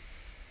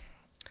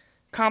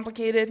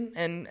complicated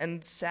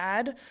and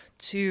sad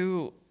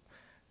to,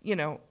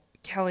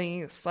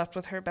 Kelly slept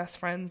with her best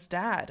friend's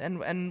dad.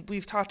 And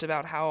we've talked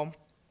about how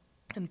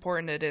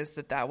important it is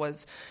that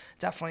was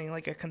definitely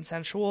like a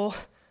consensual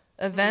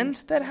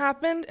event that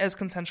happened, as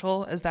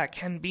consensual as that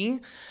can be.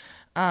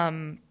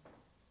 But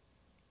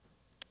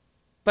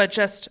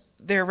just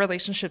their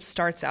relationship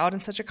starts out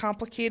in such a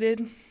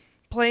complicated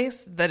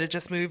place that it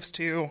just moves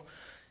to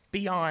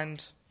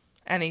beyond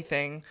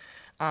anything.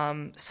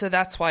 So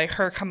that's why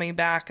her coming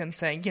back and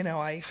saying,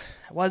 I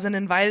wasn't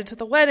invited to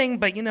the wedding,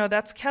 but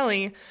that's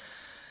Kelly.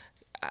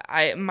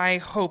 My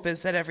hope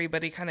is that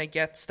everybody kind of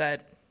gets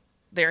that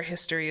their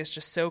history is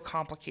just so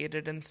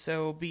complicated and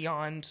so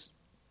beyond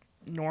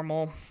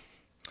normal.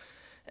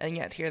 And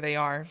yet here they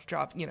are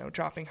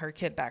dropping her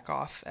kid back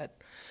off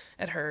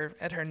at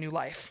her new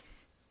life.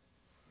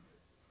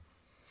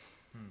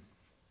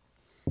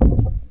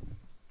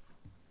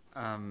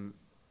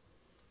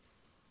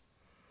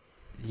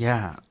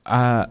 Yeah.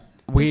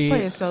 This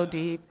play is so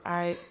deep.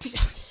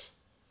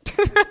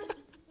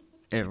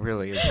 It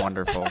really is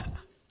wonderful.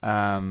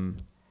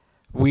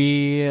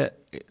 We've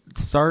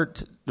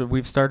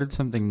started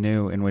something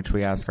new in which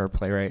we ask our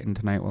playwright, and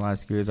tonight we'll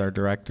ask you as our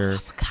director,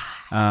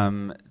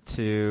 if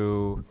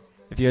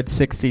you had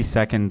 60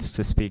 seconds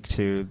to speak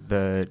to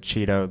the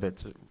Cheeto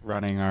that's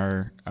running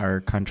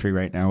our country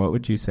right now, what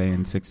would you say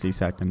in 60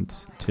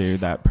 seconds to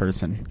that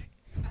person?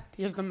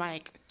 Here's the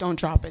mic. Don't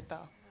drop it,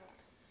 though.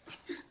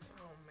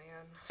 Oh,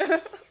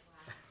 man.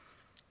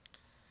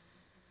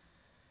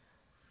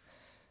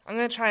 I'm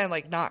going to try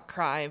and, not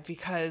cry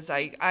because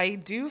I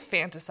do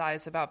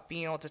fantasize about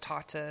being able to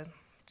talk to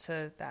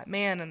that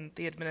man and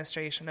the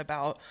administration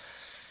about,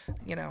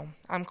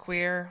 I'm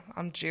queer,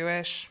 I'm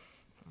Jewish,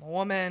 I'm a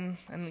woman,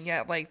 and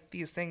yet, like,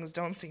 these things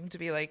don't seem to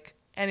be, like,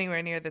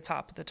 anywhere near the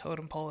top of the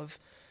totem pole of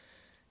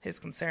his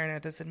concern or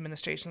this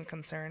administration's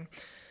concern.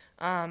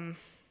 But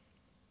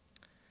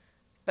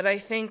I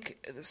think,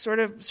 sort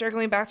of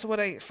circling back to what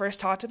I first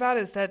talked about,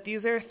 is that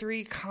these are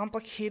three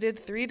complicated,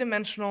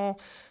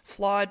 three-dimensional,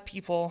 flawed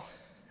people.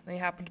 They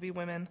happen to be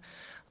women,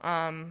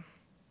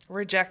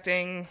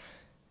 rejecting,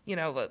 you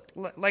know,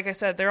 like I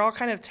said, they're all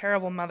kind of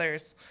terrible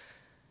mothers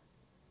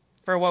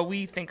for what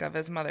we think of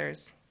as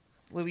mothers.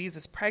 Louise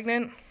is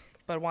pregnant,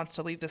 but wants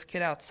to leave this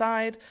kid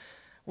outside.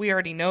 We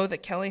already know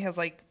that Kelly has,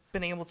 like,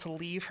 been able to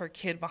leave her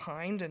kid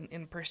behind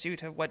in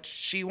pursuit of what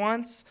she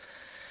wants.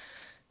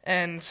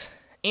 And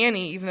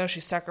Annie, even though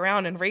she stuck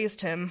around and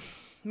raised him,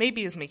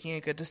 maybe is making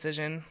a good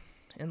decision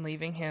in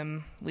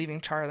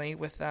leaving Charlie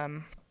with,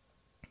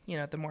 you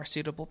know, the more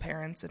suitable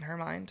parents in her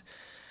mind.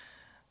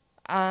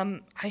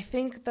 I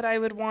think that I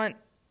would want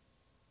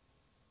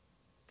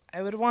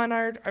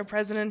our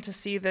president to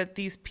see that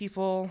these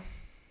people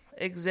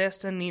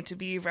exist and need to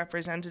be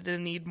represented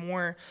and need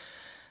more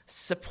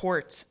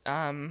support,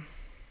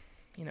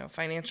 you know,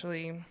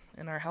 financially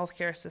in our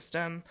healthcare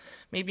system.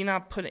 Maybe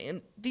not put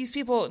in these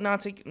people,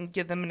 not to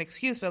give them an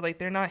excuse, but, like,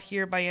 they're not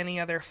here by any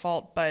other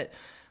fault but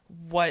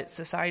what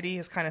society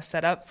has kind of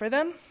set up for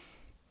them,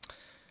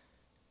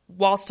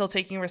 while still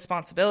taking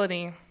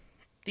responsibility.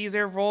 These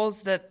are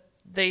roles that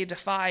they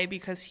defy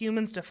because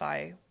humans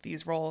defy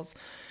these roles.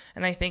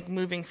 And I think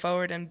moving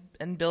forward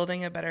and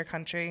building a better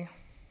country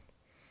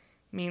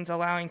means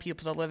allowing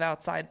people to live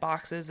outside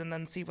boxes and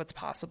then see what's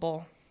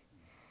possible.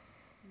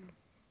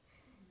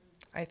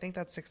 I think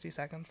that's 60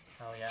 seconds.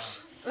 Oh, yeah.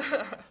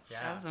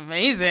 Yeah. That's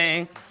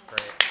amazing. That's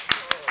great.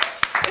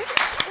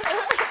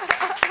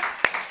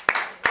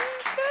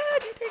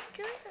 You did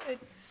good.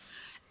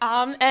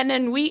 And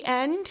then we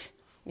end.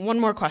 One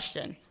more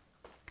question.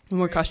 One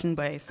more question,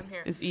 Blaze.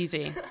 It's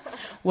easy.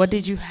 What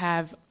did you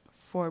have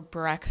for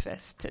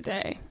breakfast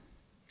today?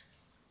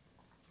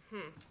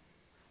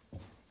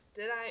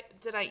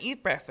 Did I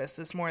eat breakfast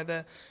is more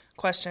the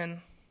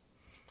question.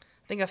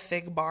 I think a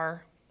fig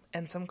bar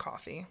and some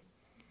coffee.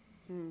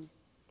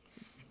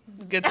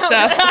 Good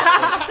stuff.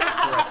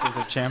 Directors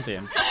of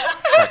Champion.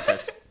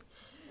 Breakfast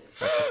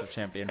of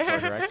Champion for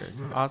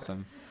directors.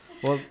 Awesome.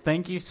 Well,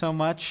 thank you so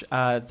much.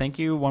 Thank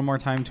you one more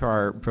time to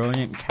our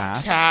brilliant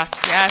cast.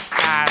 Yes, cast.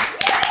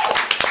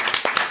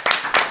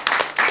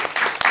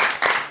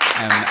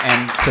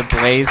 And to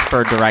Blaze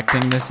for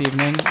directing this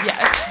evening.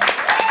 Yes.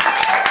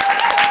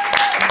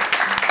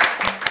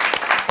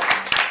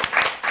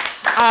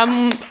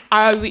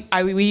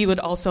 We would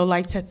also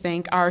like to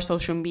thank our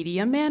social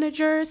media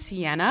manager,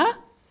 Sienna.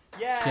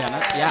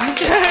 Sienna,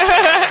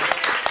 yeah.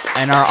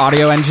 And our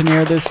audio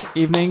engineer this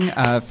evening,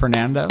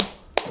 Fernando.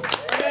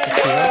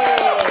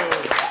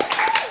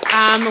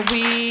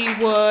 We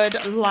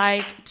would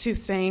like to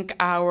thank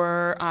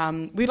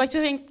we'd like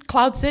to thank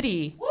Cloud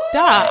City.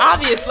 Duh,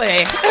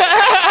 obviously.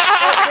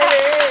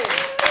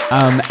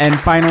 And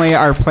finally,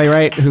 our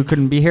playwright who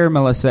couldn't be here,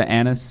 Melisa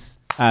Annis.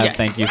 Yes.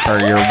 Thank you for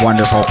your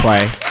wonderful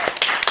play.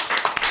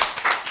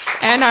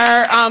 And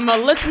our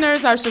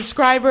listeners, our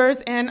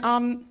subscribers, and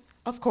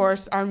of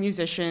course, our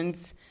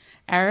musicians,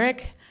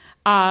 Eric,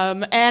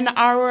 and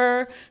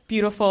our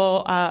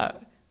beautiful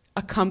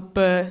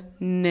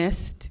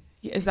accompanist.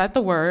 Is that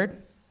the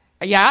word?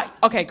 Yeah?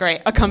 Okay,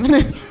 great.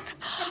 Accompanist.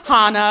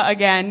 Hannah,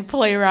 again,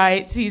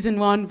 playwright, season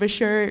 1. Be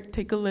sure,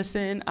 take a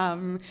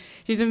listen.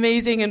 She's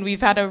amazing, and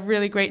we've had a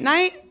really great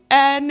night.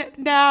 And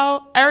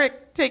now,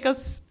 Eric, take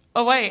us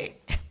away.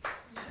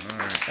 All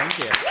right, thank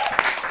you.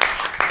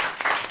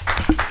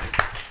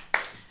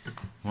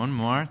 One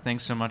more.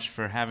 Thanks so much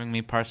for having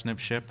me, Parsnip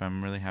Ship.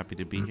 I'm really happy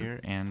to be here.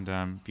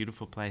 And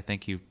beautiful play.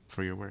 Thank you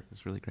for your work. It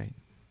was really great.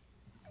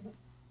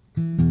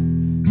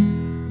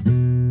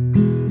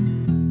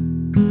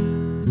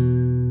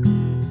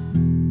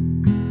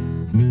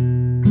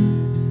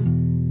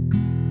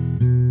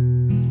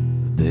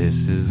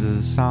 This is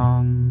a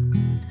song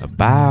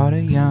about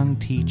a young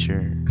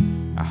teacher,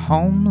 a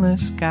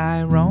homeless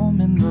guy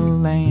roaming the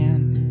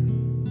land,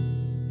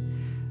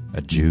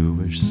 a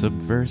Jewish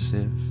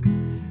subversive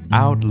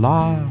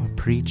outlaw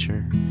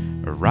preacher,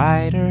 a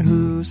writer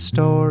whose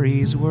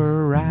stories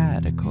were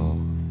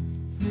radical.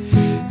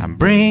 I'm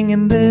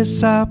bringing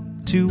this up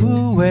to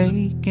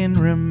awake and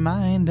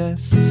remind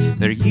us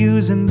they're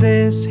using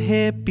this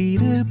hippie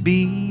to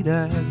beat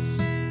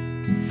us.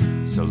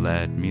 So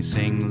let me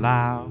sing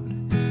loud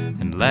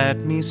and let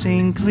me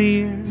sing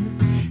clear.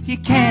 You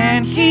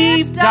can't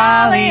keep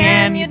Dolly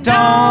and you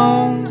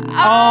don't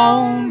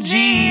own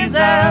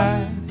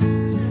Jesus.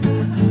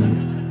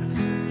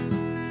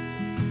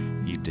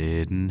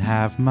 Didn't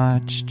have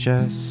much,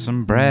 just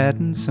some bread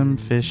and some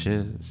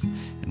fishes,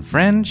 and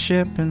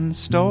friendship and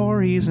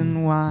stories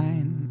and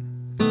wine.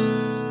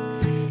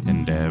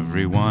 And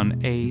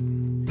everyone ate,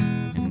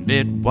 and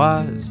it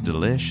was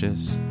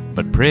delicious,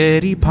 but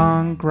pretty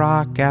punk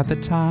rock at the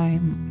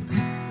time.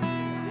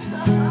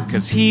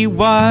 'Cause he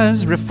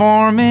was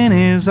reforming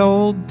his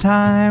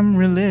old-time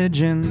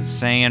religion,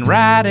 saying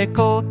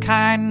radical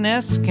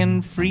kindness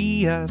can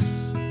free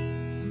us.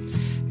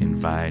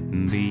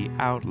 inviting the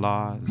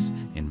outlaws,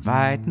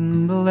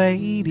 inviting the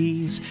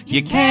ladies.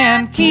 You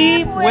can't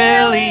keep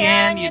Willie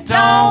and you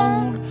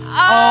don't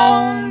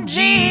own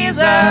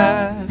Jesus.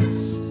 I'm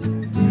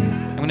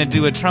going to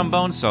do a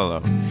trombone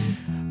solo.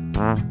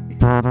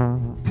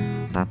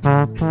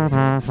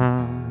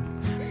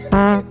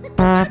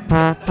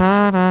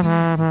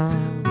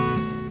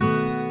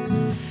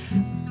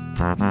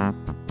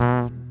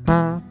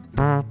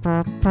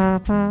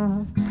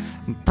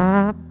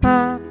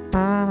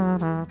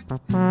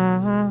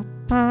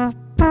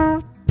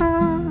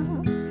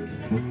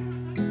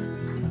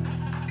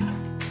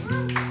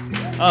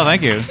 Oh,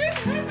 thank you.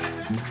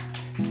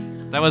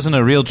 That wasn't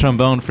a real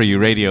trombone for you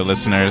radio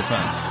listeners.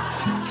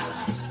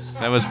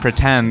 That was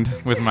pretend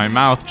with my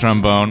mouth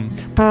trombone.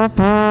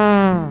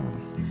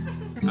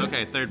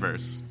 Okay, third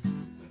verse.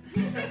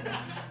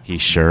 He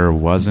sure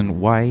wasn't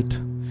white.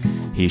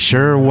 He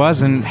sure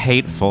wasn't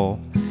hateful.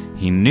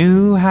 He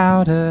knew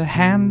how to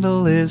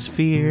handle his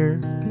fear.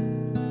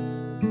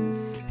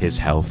 His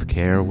health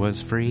care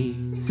was free.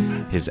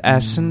 His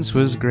essence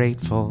was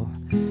grateful.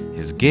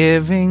 His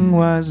giving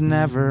was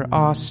never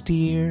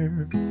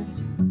austere.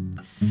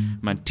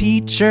 My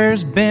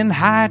teacher's been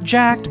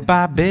hijacked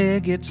by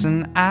bigots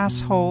and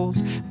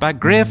assholes, by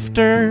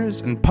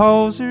grifters and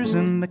posers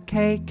in the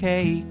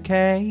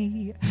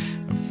KKK.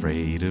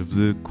 Afraid of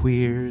the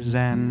queers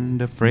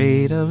and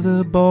afraid of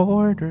the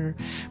border,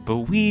 but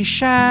we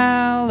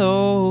shall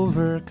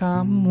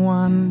overcome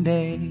one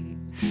day.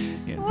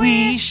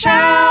 We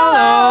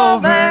shall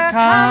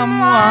overcome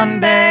one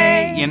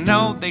day. You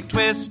know, they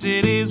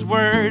twisted his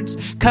words,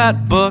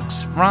 cut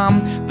books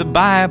from the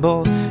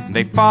Bible.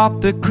 They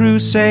fought the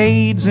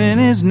Crusades in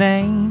his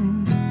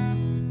name.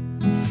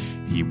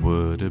 He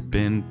would have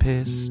been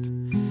pissed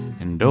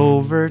and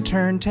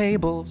overturned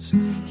tables.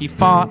 He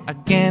fought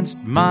against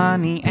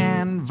money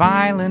and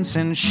violence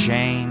and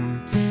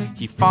shame.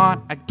 He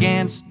fought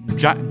against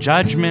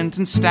judgment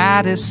and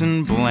status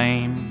and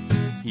blame.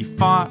 He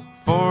fought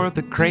for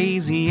the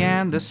crazy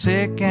and the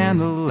sick and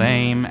the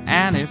lame.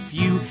 And if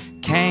you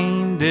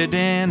came to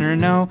dinner,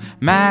 no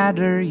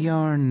matter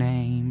your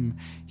name,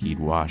 he'd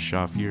wash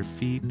off your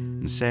feet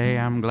and say,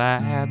 I'm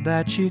glad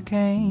that you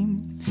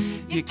came.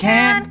 You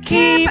can't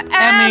keep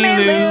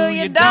Emmylou,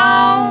 you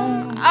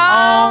don't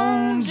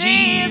own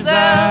Jesus.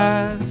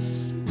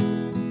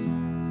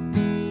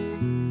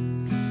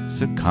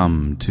 So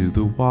come to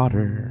the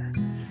water,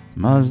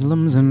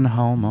 Muslims and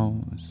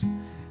homos.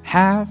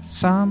 Have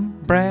some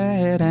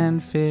bread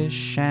and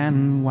fish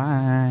and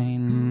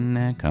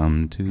wine.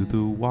 Come to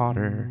the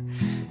water,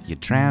 you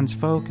trans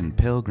folk and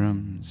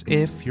pilgrims.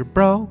 If you're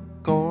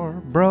broke or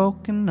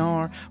broken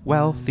or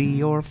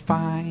wealthy or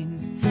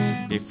fine,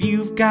 if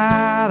you've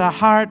got a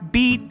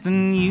heartbeat,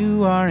 then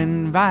you are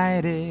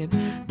invited.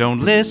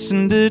 Don't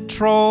listen to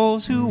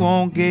trolls who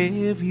won't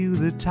give you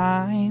the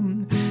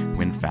time.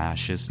 When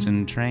fascists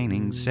in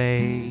training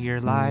say your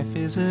life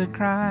is a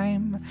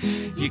crime,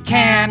 you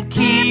can't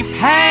keep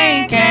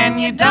Hank and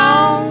you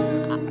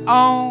don't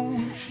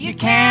own. You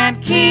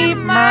can't keep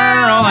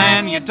Merle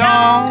and you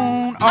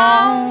don't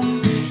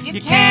own.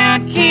 You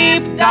can't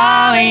keep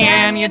Dolly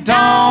and you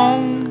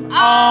don't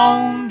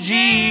own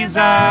Jesus.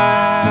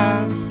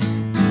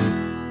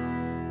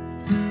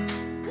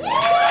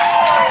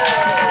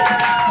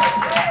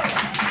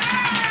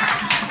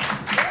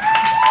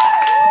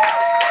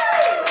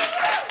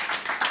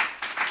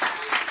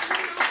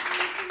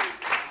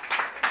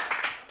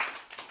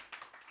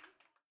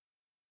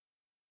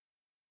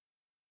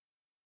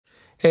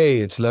 Hey,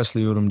 it's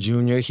Leslie Odom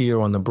Jr. here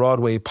on the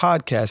Broadway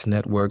Podcast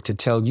Network to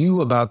tell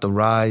you about the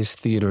Rise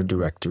Theater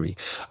Directory,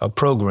 a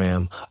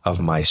program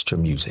of Maestro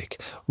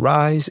Music.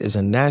 Rise is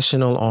a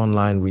national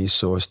online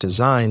resource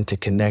designed to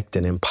connect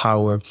and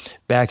empower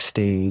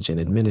backstage and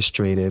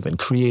administrative and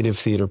creative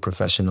theater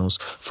professionals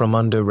from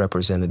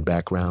underrepresented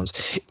backgrounds.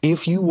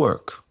 If you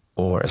work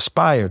or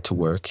aspire to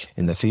work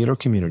in the theater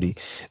community,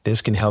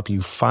 this can help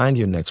you find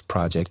your next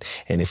project.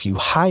 And if you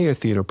hire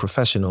theater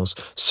professionals,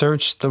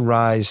 search the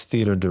Rise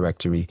Theater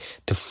Directory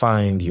to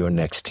find your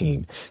next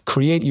team.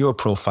 Create your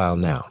profile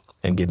now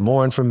and get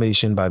more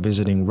information by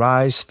visiting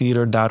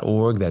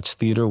risetheater.org. That's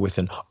theater with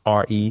an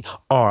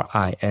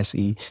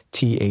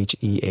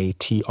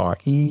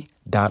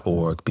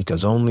RERISETHEATRE.org,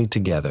 because only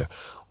together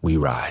we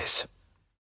rise.